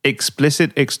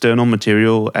explicit external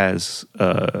material as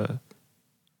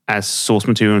source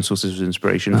material and sources of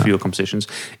inspiration for your compositions?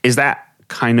 Is that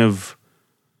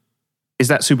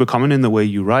super common in the way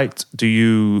you write? Do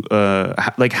you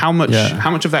how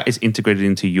much of that is integrated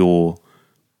into your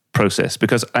process?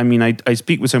 Because I mean, I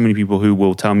speak with so many people who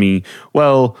will tell me,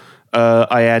 well,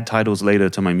 I add titles later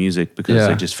to my music because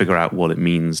I just figure out what it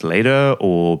means later,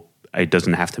 or it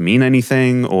doesn't have to mean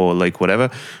anything, or like whatever.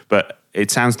 But it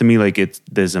sounds to me like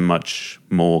there's a much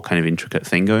more kind of intricate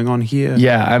thing going on here.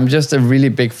 Yeah, I'm just a really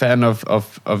big fan of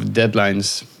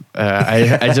deadlines.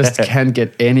 I just can't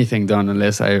get anything done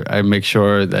unless I make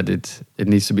sure that it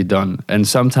needs to be done. And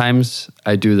sometimes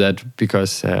I do that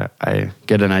because I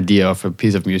get an idea of a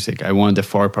piece of music. I want a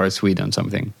 4-part suite on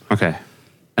something. Okay.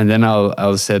 And then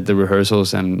I'll set the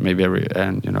rehearsals and maybe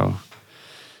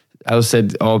I'll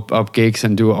set up gigs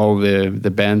and do all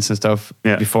the bands and stuff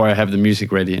before I have the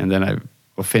music ready, and then I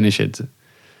will finish it.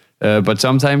 But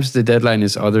sometimes the deadline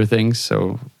is other things.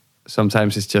 So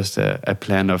sometimes it's just a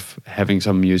plan of having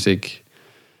some music,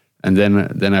 and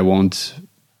then I won't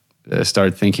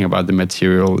start thinking about the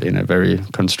material in a very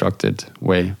constructed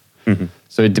way. Mm-hmm.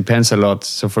 So it depends a lot.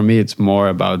 So for me, it's more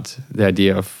about the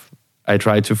idea of I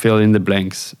try to fill in the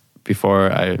blanks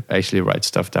before I actually write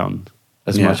stuff down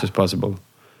as much as possible.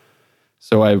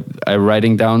 So I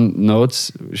writing down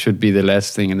notes should be the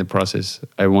last thing in the process.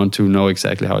 I want to know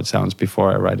exactly how it sounds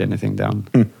before I write anything down.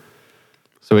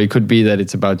 So it could be that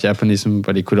it's about Japanism,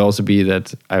 but it could also be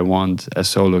that I want a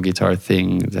solo guitar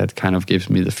thing that kind of gives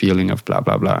me the feeling of blah,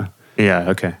 blah, blah. Yeah,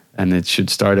 okay. And it should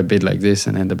start a bit like this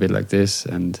and end a bit like this,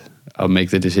 and I'll make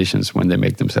the decisions when they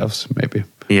make themselves, maybe.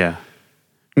 Yeah.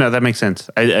 No, that makes sense.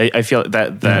 I feel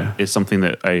that is something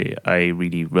that I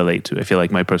really relate to. I feel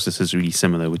like my process is really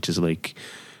similar, which is like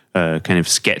kind of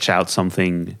sketch out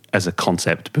something as a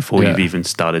concept before you've even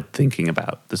started thinking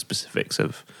about the specifics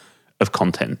of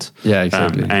content. Yeah,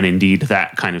 exactly. And indeed,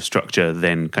 that kind of structure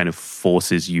then kind of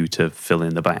forces you to fill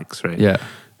in the blanks, right? Yeah.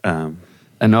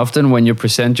 And often when you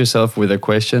present yourself with a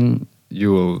question,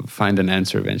 you will find an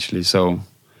answer eventually. So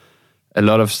a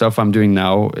lot of stuff I'm doing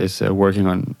now is working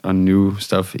on new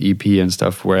stuff, EP and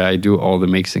stuff, where I do all the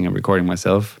mixing and recording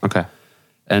myself. Okay.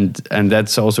 And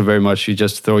that's also very much, you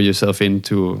just throw yourself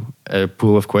into a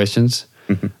pool of questions,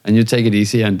 mm-hmm. and you take it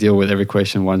easy and deal with every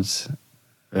question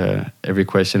every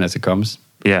question as it comes.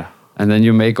 Yeah. And then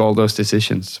you make all those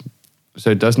decisions. so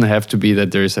it doesn't have to be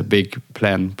that there is a big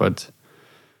plan, but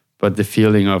the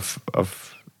feeling of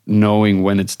knowing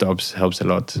when it stops helps a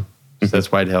lot. So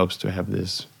that's why it helps to have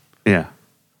this. Yeah.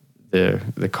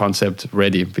 The concept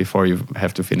ready before you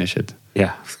have to finish it.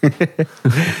 Yeah.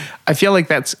 I feel like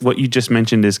that's what you just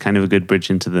mentioned is kind of a good bridge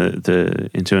into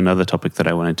into another topic that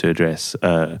I wanted to address.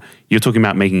 You're talking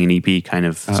about making an EP, kind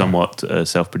of somewhat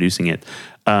self-producing it,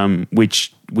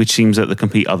 which seems at the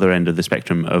complete other end of the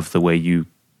spectrum of the way you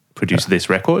produce this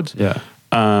record. Yeah.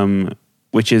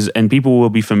 Which is, and people will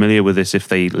be familiar with this if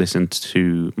they listened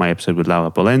to my episode with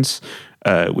Laura Bolens,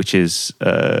 which is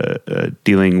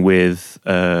dealing with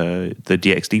the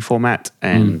DXD format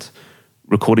and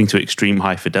recording to extreme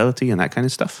high fidelity and that kind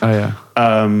of stuff. Oh, yeah.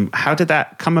 How did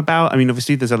that come about? I mean,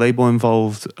 obviously there's a label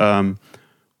involved.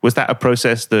 Was that a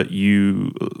process that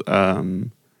you,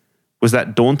 was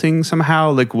that daunting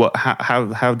somehow? Like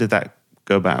how did that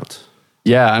go about?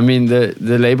 Yeah, I mean,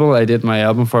 the label I did my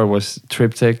album for was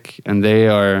Triptych, and they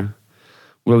are,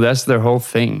 well, that's their whole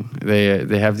thing.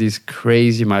 They have these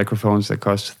crazy microphones that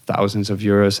cost thousands of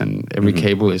euros, and every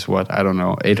cable is what, I don't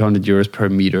know, 800 euros per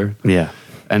meter. Yeah.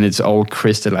 And it's all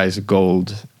crystallized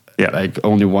gold. Yeah. Like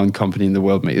only one company in the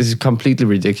world makes. It's completely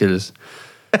ridiculous.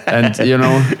 And,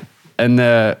 and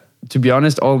to be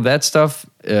honest, all that stuff,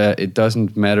 it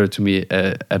doesn't matter to me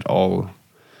at all.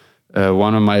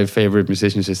 One of my favorite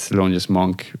musicians is Thelonious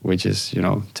Monk, which is,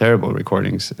 terrible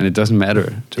recordings, and it doesn't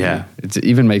matter to me. It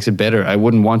even makes it better. I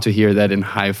wouldn't want to hear that in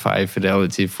hi-fi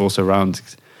fidelity, full surround.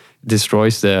 It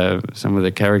destroys some of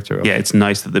the character of it. It's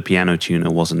nice that the piano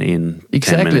tuner wasn't in 10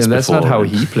 exactly, minutes and that's before. not how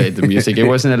he played the music. It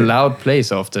wasn't a loud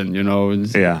place often,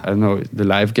 Yeah. I don't know, the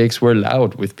live gigs were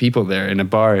loud with people there in a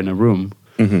bar, in a room.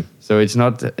 So it's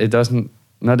not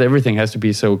everything has to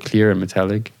be so clear and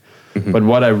metallic. But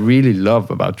what I really love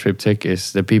about Triptych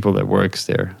is the people that works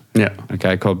there. Yeah. A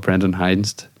guy called Brendan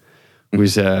Heinst,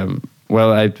 who's, I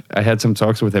had some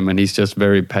talks with him, and he's just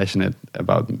very passionate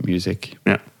about music.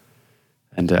 Yeah.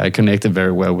 And I connected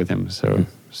very well with him. So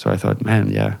I thought,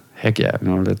 man, heck yeah,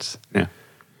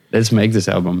 let's make this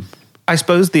album. I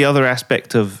suppose the other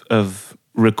aspect of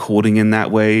recording in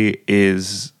that way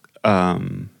is...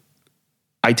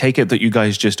 I take it that you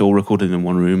guys just all recorded in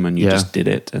one room and you just did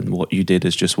it, and what you did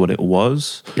is just what it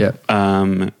was. Yeah.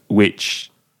 Which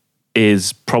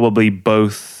is probably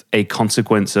both a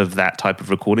consequence of that type of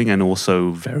recording and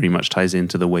also very much ties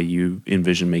into the way you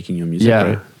envision making your music,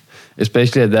 right?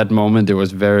 Especially at that moment, it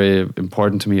was very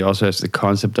important to me also as the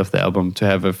concept of the album to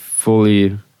have a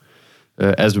fully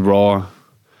as raw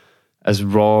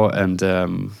and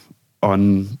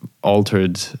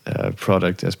unaltered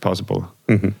product as possible.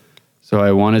 So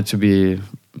I wanted to be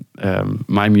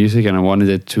my music, and I wanted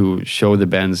it to show the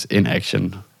bands in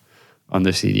action on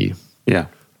the CD. Yeah.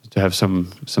 To have some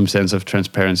sense of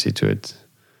transparency to it,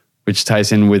 which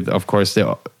ties in with, of course,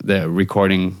 the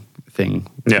recording thing.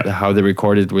 Yeah. How they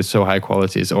recorded with so high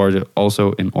quality is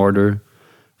also in order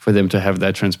for them to have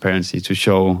that transparency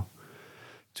to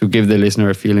give the listener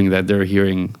a feeling that they're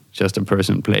hearing just a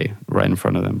person play right in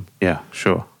front of them. Yeah,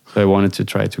 sure. So I wanted to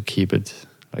try to keep it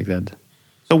like that.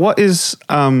 So what is,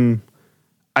 I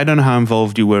don't know how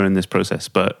involved you were in this process,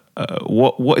 but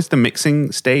what is the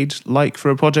mixing stage like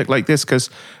for a project like this? Because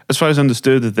as far as I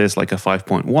understood, that there's like a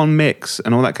 5.1 mix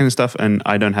and all that kind of stuff, and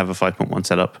I don't have a 5.1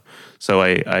 setup, so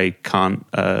I can't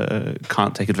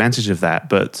take advantage of that.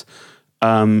 But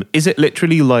is it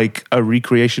literally like a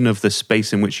recreation of the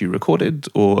space in which you recorded,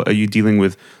 or are you dealing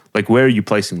with, like, where are you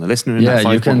placing the listener in that 5.1 mix?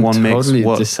 Yeah, you can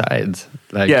totally decide.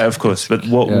 Like, yeah, of course. But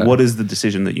what is the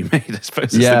decision that you made, I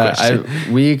suppose, is the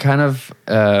question. We kind of...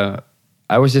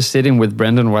 I was just sitting with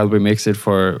Brendan while we mixed it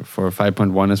for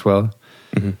 5.1 as well.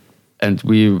 And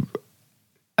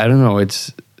I don't know,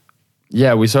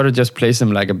 we sort of just place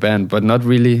them like a band, but not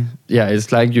really. Yeah,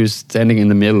 it's like you're standing in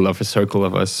the middle of a circle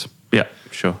of us. Yeah,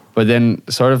 sure. But then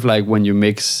sort of like when you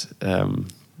mix...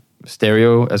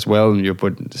 stereo as well, and you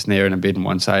put the snare and a bit on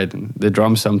one side, and the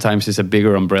drums sometimes is a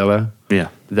bigger umbrella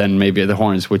than maybe the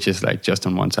horns, which is like just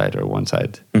on one side or one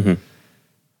side.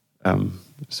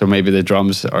 So maybe the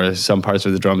drums are, some parts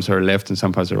of the drums are left and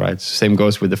some parts are right. Same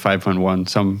goes with the 5.1.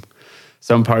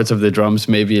 Some parts of the drums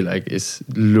maybe like is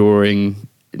luring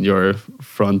in your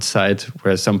front side,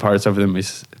 whereas some parts of them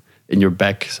is in your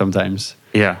back sometimes.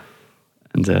 Yeah.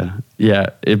 And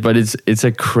but it's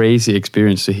a crazy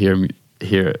experience to hear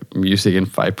music in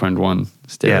 5.1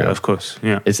 stereo. Yeah, of course.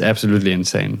 Yeah. It's absolutely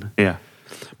insane. Yeah.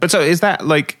 But so is that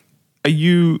like, are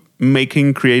you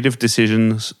making creative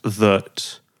decisions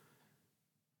that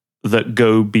that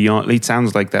go beyond. It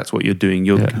sounds like that's what you're doing.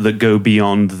 That go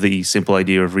beyond the simple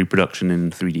idea of reproduction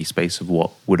in 3D space of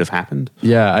what would have happened.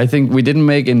 Yeah, I think we didn't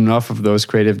make enough of those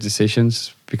creative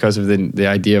decisions because of the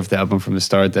idea of the album from the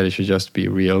start that it should just be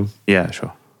real. Yeah,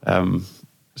 sure.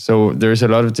 So there's a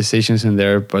lot of decisions in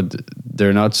there, but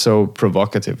they're not so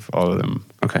provocative, all of them.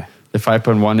 Okay. The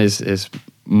 5.1 is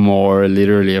more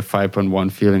literally a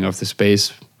 5.1 feeling of the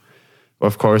space,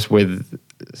 of course, with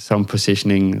some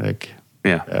positioning, like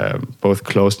both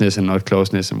closeness and not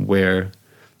closeness, and where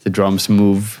the drums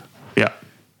move. Yeah.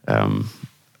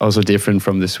 Also different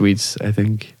from the suites, I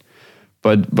think.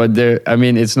 But there, I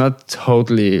mean, it's not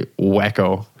totally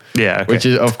wacko. Yeah. Okay. Which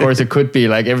is, of course, it could be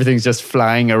like everything's just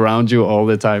flying around you all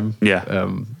the time. Yeah.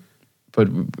 But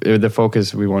the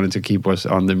focus we wanted to keep was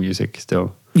on the music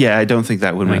still. Yeah, I don't think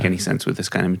that would make any sense with this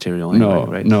kind of material anyway,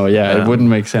 right? No, it wouldn't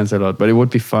make sense a lot, but it would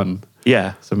be fun.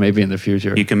 Yeah. So maybe in the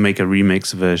future. You can make a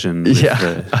remix version. With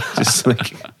just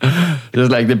like...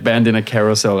 just like the band in a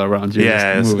carousel around you,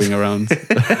 just moving around.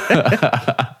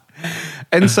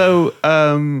 And so...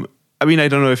 I mean, I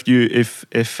don't know if you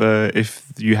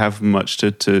have much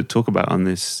to talk about on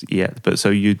this yet, but so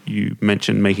you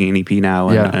mentioned making an EP now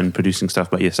and producing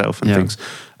stuff by yourself and things.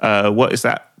 What is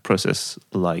that process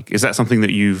like? Is that something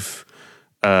that you've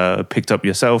picked up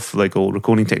yourself, like all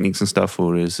recording techniques and stuff,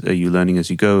 or are you learning as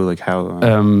you go? Like how?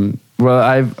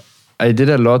 Well, I did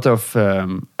a lot of.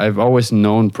 I've always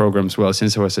known programs well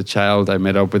since I was a child. I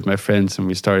met up with my friends and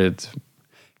we started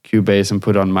Cubase and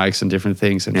put on mics and different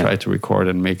things and try to record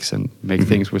and mix and make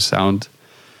things with sound.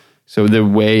 So the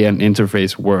way an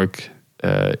interface work,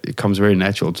 it comes very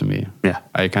natural to me. Yeah,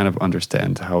 I kind of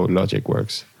understand how Logic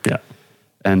works. Yeah,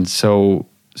 and so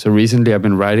recently I've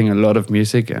been writing a lot of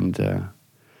music and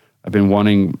I've been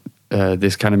wanting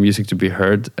this kind of music to be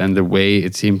heard. And the way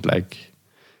it seemed like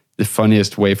the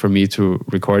funniest way for me to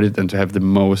record it and to have the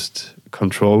most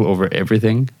control over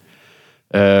everything.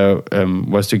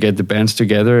 Was to get the bands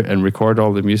together and record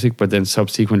all the music, but then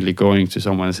subsequently going to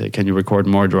someone and say, can you record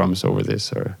more drums over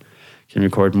this, or can you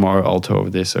record more alto over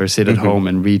this, or sit at home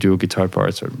and redo guitar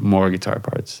parts or more guitar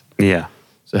parts. Yeah.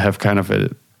 So have kind of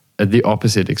the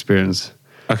opposite experience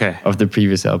of the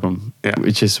previous album,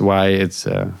 which is why it's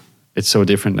so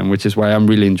different, and which is why I'm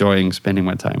really enjoying spending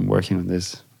my time working on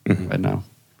this right now.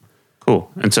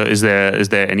 Cool. And so is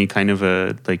there any kind of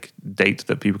a like date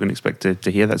that people can expect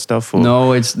to hear that stuff? Or?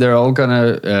 No, they're all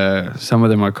gonna, some of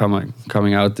them are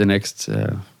coming out the next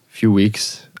few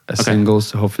weeks as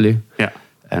singles, hopefully. Yeah.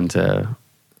 And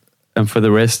for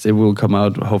the rest, it will come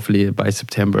out hopefully by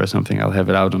September or something. I'll have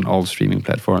it out on all streaming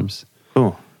platforms.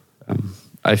 Cool.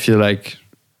 I feel like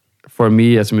for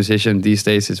me as a musician these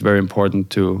days, it's very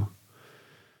important to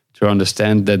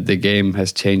understand that the game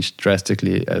has changed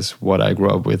drastically as what I grew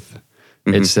up with.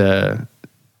 It's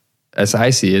as I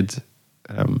see it,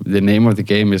 the name of the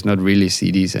game is not really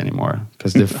CDs anymore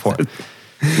because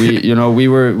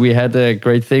we had a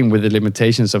great thing with the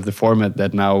limitations of the format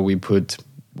that now we put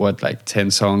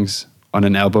 10 songs on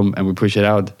an album and we push it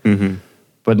out.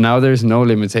 But now there's no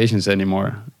limitations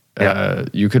anymore.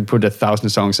 You could put 1,000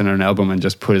 songs on an album and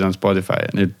just put it on Spotify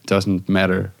and it doesn't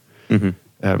matter.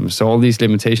 So all these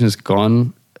limitations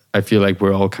gone. I feel like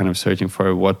we're all kind of searching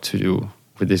for what to do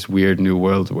with this weird new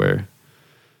world where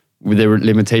the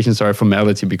limitations are a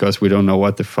formality because we don't know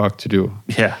what the fuck to do.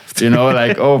 Yeah.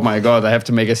 Like, oh my God, I have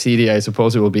to make a CD. I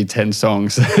suppose it will be 10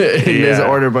 songs in this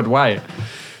order, but why?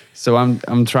 So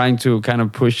I'm trying to kind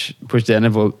of push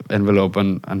the envelope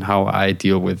on how I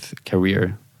deal with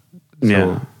career.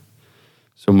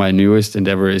 So my newest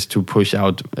endeavor is to push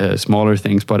out smaller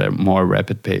things, but at a more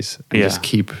rapid pace. And just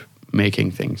keep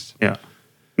making things. Yeah.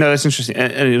 No, that's interesting.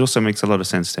 And it also makes a lot of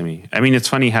sense to me. I mean, it's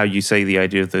funny how you say the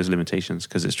idea of those limitations,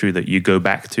 because it's true that you go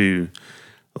back to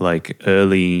like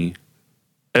early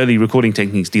recording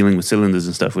techniques dealing with cylinders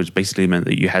and stuff, which basically meant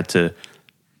that you had to,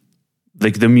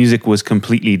 like, the music was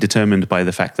completely determined by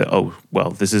the fact that, oh,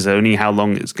 well, this is only how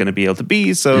long it's going to be able to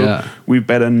be, so we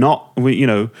better not,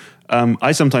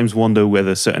 I sometimes wonder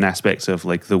whether certain aspects of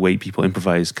like the way people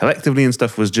improvise collectively and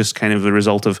stuff was just kind of the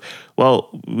result of, well,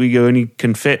 we only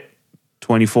can fit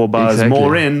 24 bars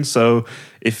more in, so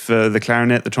if the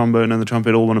clarinet, the trombone, and the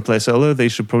trumpet all want to play solo, they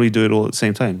should probably do it all at the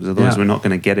same time, because otherwise we're not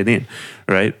going to get it in,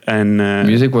 right? And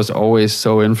music was always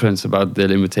so influenced about the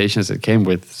limitations it came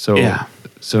with. So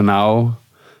now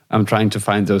I'm trying to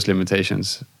find those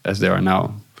limitations as they are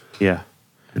now. Yeah,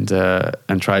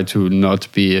 and try to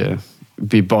not be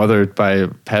bothered by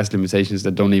past limitations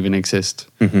that don't even exist.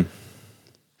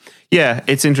 Yeah,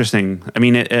 it's interesting. I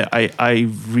mean, I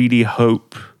really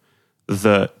hope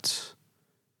that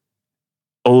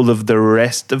all of the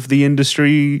rest of the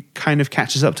industry kind of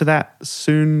catches up to that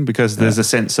soon, because there's a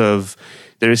sense of,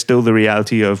 there is still the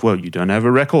reality of, well, you don't have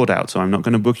a record out, so I'm not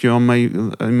going to book you on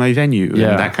my venue,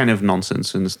 and that kind of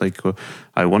nonsense. And it's like, well,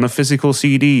 I want a physical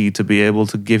CD to be able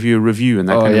to give you a review, and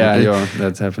that kind of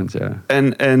that happens, yeah.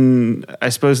 And I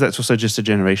suppose that's also just a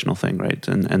generational thing, right?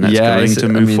 And that's going to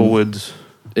move forward.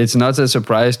 It's not a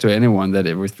surprise to anyone that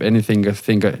if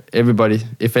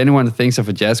anyone thinks of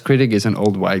a jazz critic as an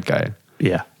old white guy.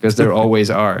 Yeah. Because there always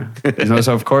are.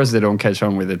 So of course they don't catch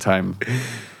on with the time.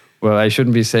 Well, I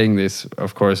shouldn't be saying this,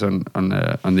 of course, on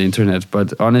the internet,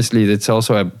 but honestly, it's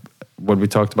also what we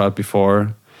talked about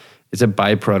before. It's a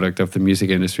byproduct of the music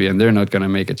industry, and they're not going to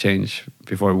make a change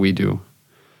before we do.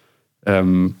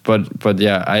 But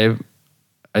yeah,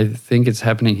 I think it's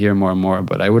happening here more and more.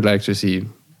 But I would like to see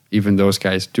even those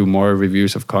guys do more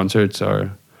reviews of concerts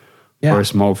or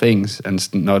small things,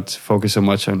 and not focus so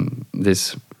much on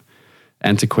this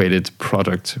antiquated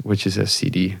product, which is a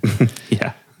CD.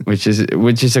 Yeah. Which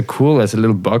is a cool as a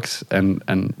little box, and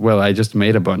well, I just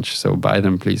made a bunch, so buy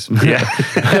them, please. Yeah,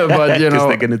 but because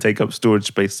they're going to take up storage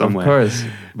space somewhere. Of course,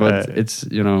 but it's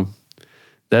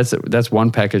that's one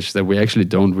package that we actually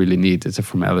don't really need. It's a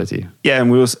formality. Yeah,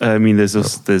 and we also,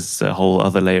 there's a whole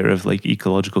other layer of like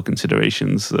ecological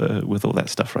considerations with all that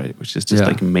stuff, right? Which is just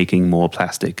like making more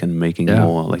plastic and making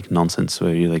more like nonsense,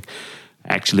 where you're like,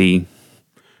 actually,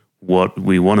 what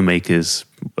we want to make is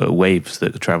waves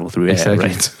that travel through air,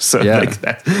 right? So like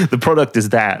that, the product is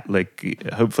that. Like,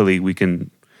 hopefully we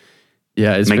can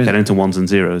make that into ones and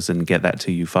zeros and get that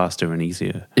to you faster and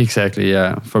easier. Exactly,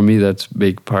 yeah. For me, that's a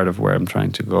big part of where I'm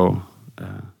trying to go.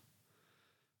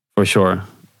 For sure.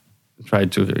 Try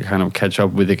to kind of catch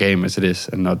up with the game as it is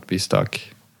and not be stuck.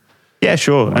 Yeah,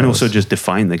 sure. And also just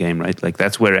define the game, right? Like,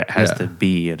 that's where it has to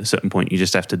be at a certain point. You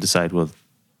just have to decide, well,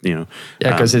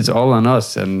 because it's all on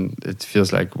us, and it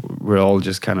feels like we're all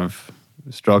just kind of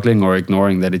struggling or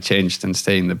ignoring that it changed and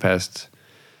stay in the past,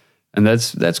 and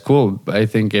that's cool. I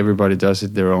think everybody does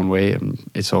it their own way, and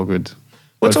it's all good.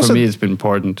 But for me, it's been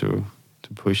important to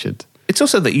push it. It's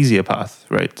also the easier path,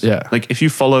 right? Yeah. Like, if you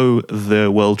follow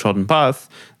the well-trodden path,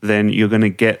 then you're going to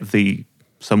get the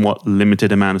somewhat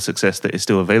limited amount of success that is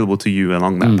still available to you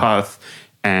along that path,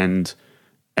 and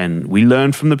we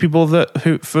learn from the people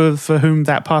for whom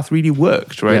that path really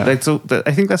worked, right? Yeah.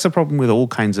 I think that's a problem with all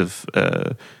kinds of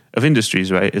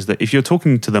industries, right? Is that if you're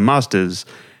talking to the masters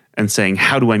and saying,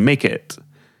 "How do I make it?"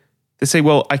 They say,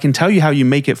 "Well, I can tell you how you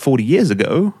make it 40 years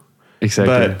ago."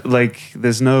 Exactly. But like,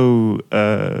 there's no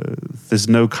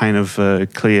kind of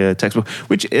clear textbook.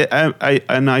 Which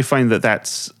I find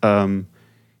that's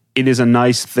it is a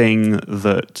nice thing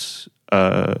that.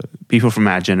 People from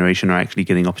our generation are actually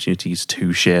getting opportunities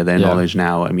to share their knowledge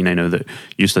now. I mean, I know that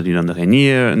you studied under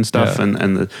Renier and stuff,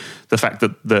 and the fact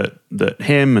that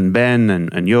him and Ben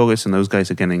and Joris and those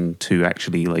guys are getting to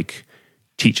actually like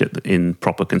teach it in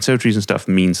proper conservatories and stuff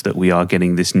means that we are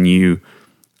getting this new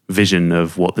vision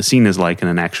of what the scene is like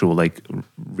and an actual like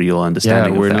real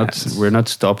understanding. Yeah, we're not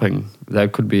stopping.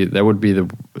 That would be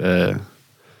the.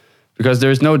 Because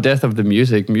there's no death of the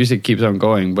music. Music keeps on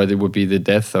going, but it would be the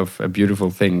death of a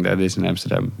beautiful thing that is in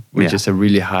Amsterdam, which is a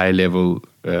really high-level,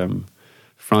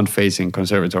 front-facing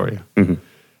conservatory. Mm-hmm.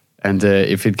 And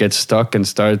if it gets stuck and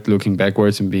start looking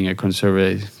backwards and being a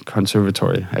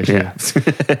conservatory, actually,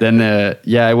 then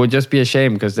it would just be a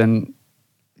shame. Because then,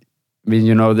 I mean,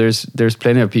 there's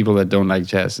plenty of people that don't like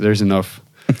jazz. There's enough.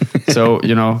 So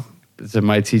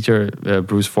my teacher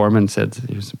Bruce Foreman said,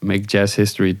 "Make jazz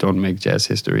history. Don't make jazz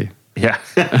history." Yeah.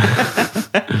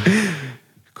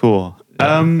 Cool.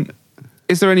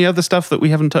 Is there any other stuff that we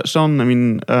haven't touched on? I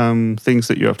mean, things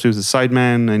that you're up to as a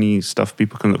sideman, any stuff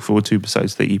people can look forward to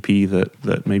besides the EP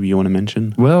that maybe you want to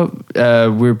mention? Well,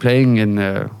 we're playing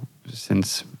in,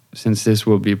 since this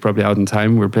will be probably out in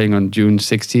time, we're playing on June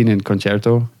 16 in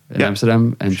Concerto in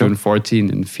Amsterdam, and June 14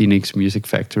 in Phoenix Music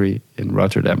Factory in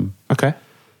Rotterdam. Okay.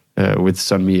 With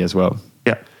Sunmi as well.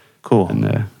 Yeah, cool.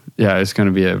 And it's going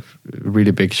to be a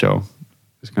really big show.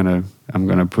 I'm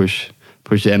gonna push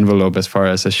the envelope as far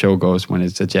as a show goes when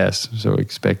it's a jazz. So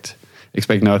expect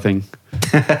nothing.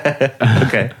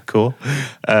 Okay, cool.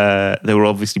 There will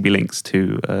obviously be links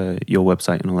to your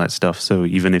website and all that stuff. So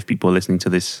even if people are listening to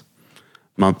this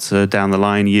months down the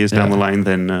line, years down the line,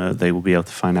 then they will be able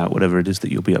to find out whatever it is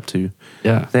that you'll be up to.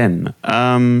 Yeah. Then.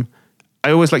 I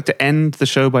always like to end the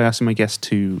show by asking my guests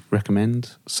to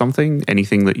recommend something,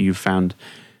 anything that you've found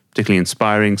particularly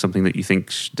inspiring, something that you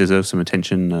think deserves some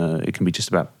attention. It can be just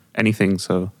about anything.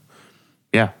 So,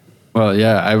 yeah. Well,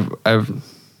 yeah, I've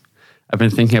been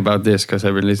thinking about this because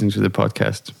I've been listening to the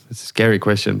podcast. It's a scary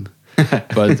question,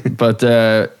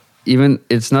 but even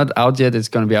it's not out yet. It's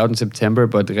going to be out in September.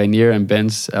 But Rainier and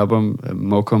Ben's album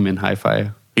Mokum in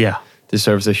Hi-Fi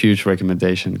deserves a huge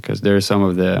recommendation because they're some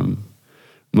of the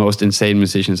most insane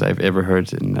musicians I've ever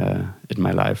heard in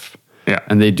my life. Yeah,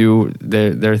 and they do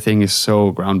their thing is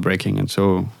so groundbreaking and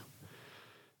so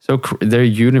their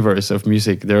universe of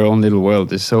music, their own little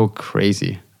world is so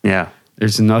crazy. Yeah,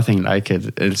 there's nothing like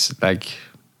it. It's like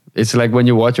when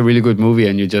you watch a really good movie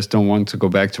and you just don't want to go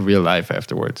back to real life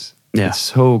afterwards. Yeah, it's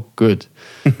so good.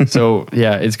 So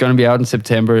yeah, it's gonna be out in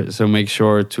September. So make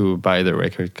sure to buy the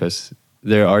record because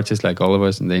they're artists like all of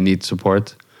us and they need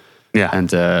support. Yeah,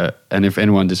 and if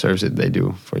anyone deserves it, they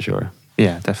do for sure.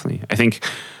 Yeah, definitely. I think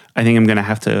I'm going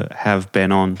to have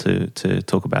Ben on to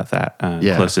talk about that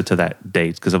closer to that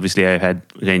date because obviously I had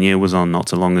Rainier was on not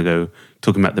so long ago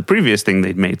talking about the previous thing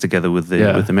they'd made together with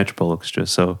the Metropole Orchestra.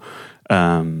 So,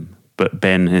 but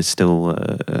Ben is still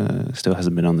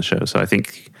hasn't been on the show. So I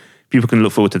think people can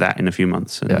look forward to that in a few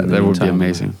months. Yeah, that would be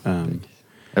amazing.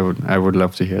 I would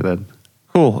love to hear that.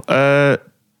 Cool.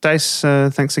 Dice,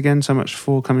 thanks again so much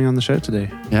for coming on the show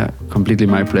today. Yeah, completely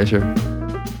my pleasure.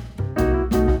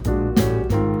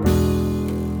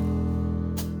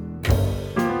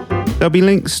 There'll be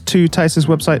links to Theis's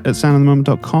website at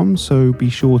soundofthemoment.com, so be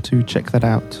sure to check that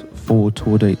out for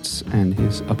tour dates and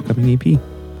his upcoming EP.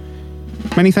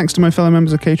 Many thanks to my fellow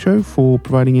members of Katro for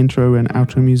providing intro and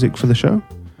outro music for the show.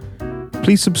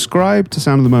 Please subscribe to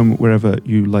Sound of the Moment wherever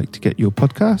you like to get your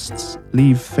podcasts.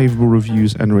 Leave favourable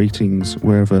reviews and ratings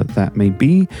wherever that may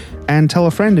be. And tell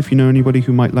a friend if you know anybody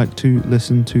who might like to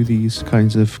listen to these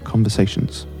kinds of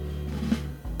conversations.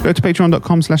 Go to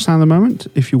patreon.com/soundofthemoment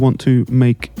if you want to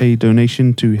make a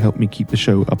donation to help me keep the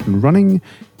show up and running.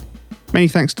 Many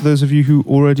thanks to those of you who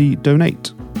already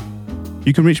donate.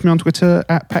 You can reach me on Twitter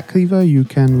at Pat Cleaver. You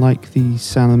can like the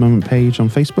Sound of the Moment page on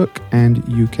Facebook, and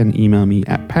you can email me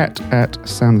at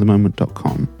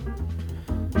pat@soundofthemoment.com.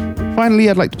 Finally,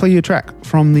 I'd like to play you a track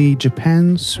from the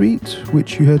Japan suite,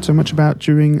 which you heard so much about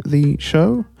during the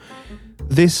show.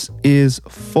 This is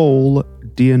Fall,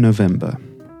 Dear November.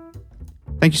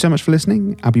 Thank you so much for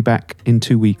listening. I'll be back in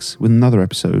 2 weeks with another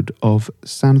episode of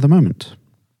Sound of the Moment.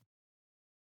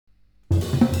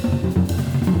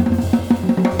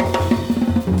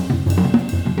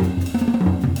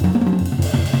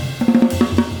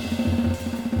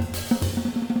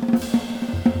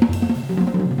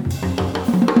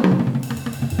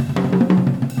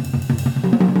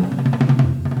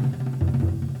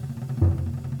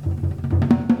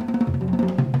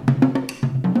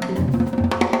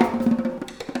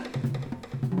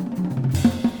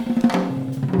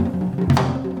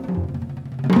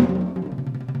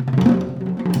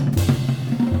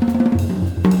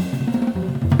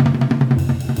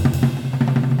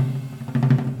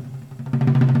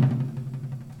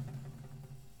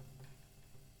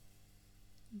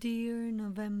 Dear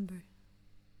November,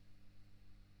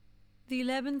 the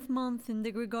 11th month in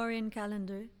the Gregorian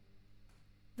calendar,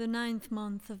 the 9th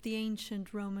month of the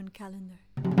ancient Roman calendar.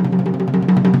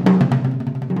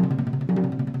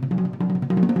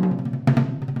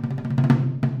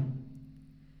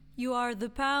 You are the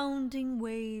pounding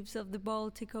waves of the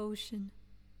Baltic Ocean.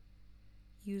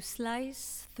 You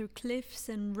slice through cliffs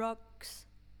and rocks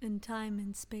and time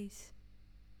and space.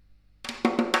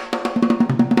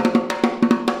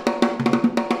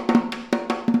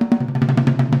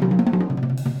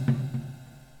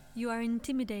 You are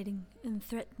intimidating and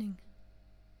threatening.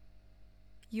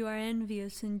 You are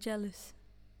envious and jealous,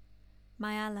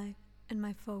 my ally and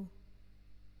my foe.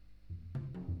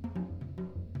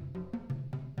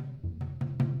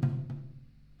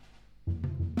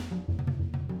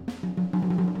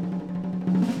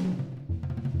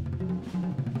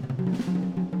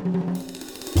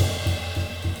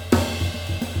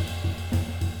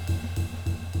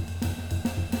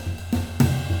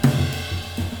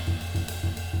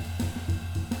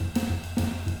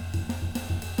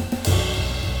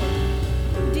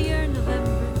 Dear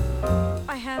November,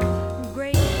 I have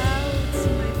grey clouds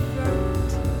in my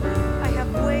throat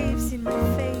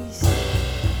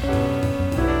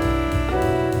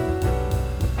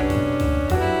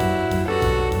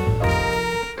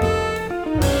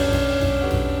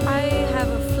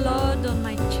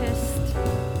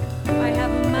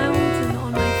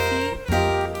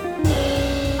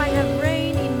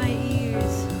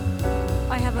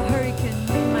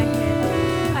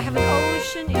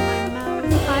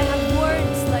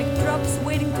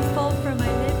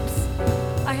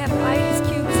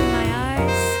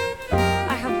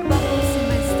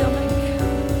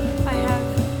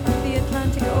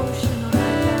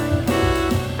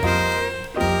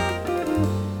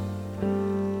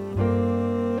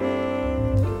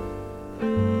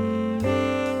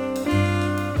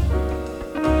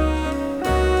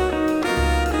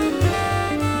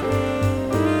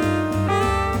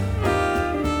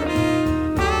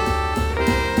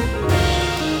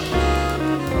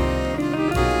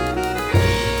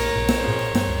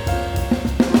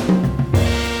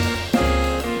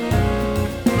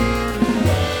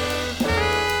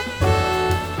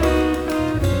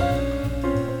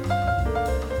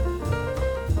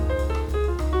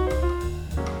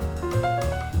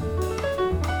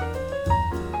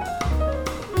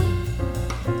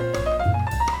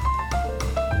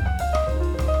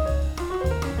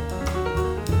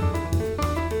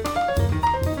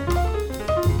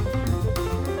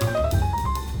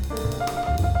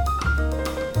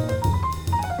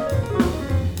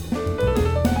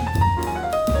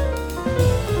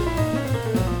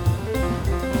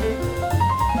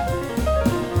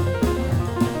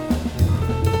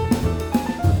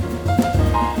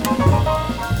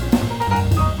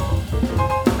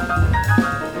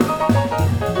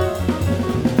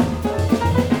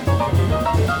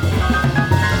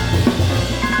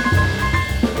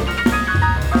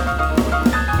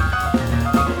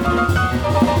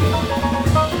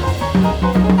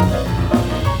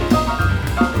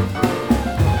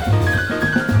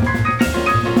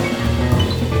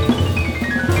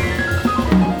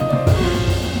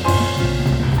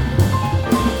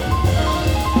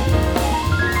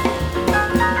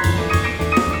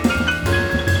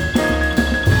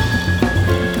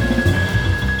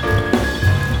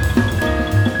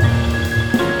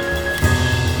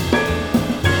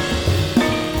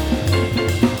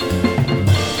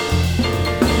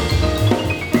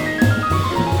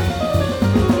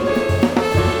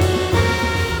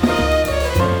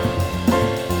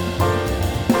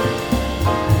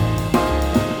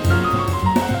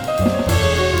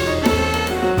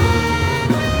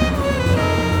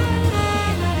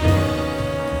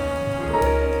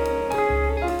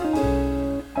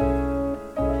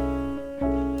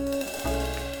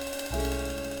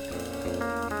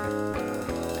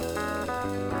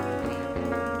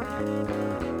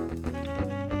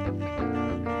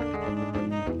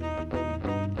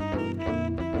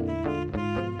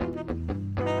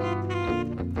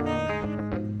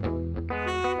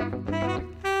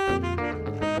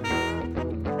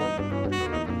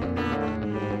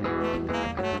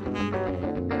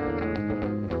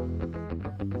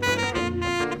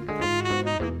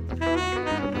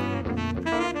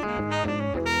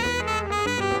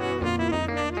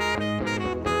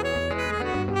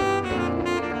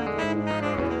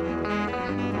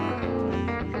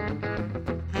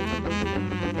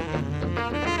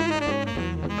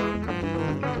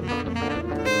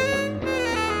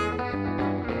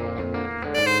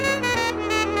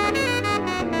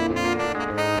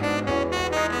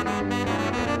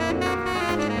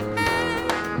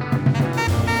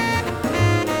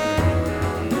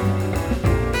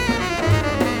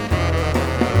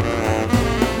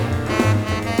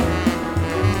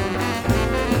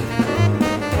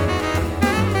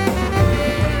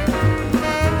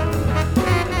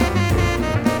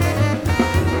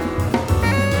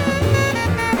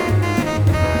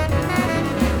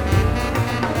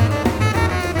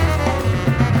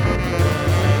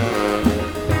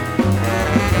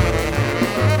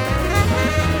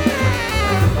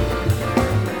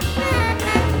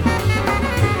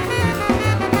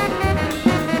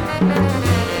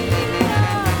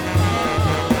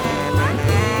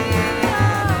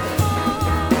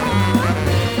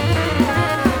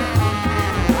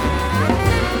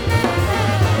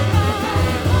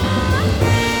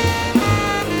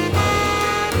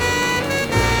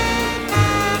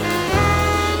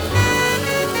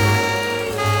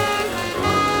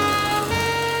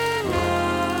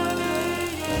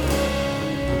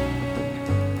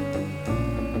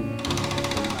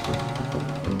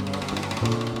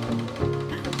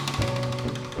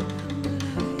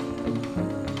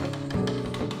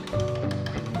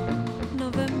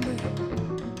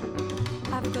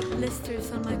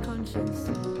lives on my conscience.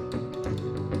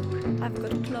 I've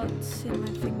got clots in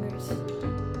my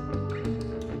fingers.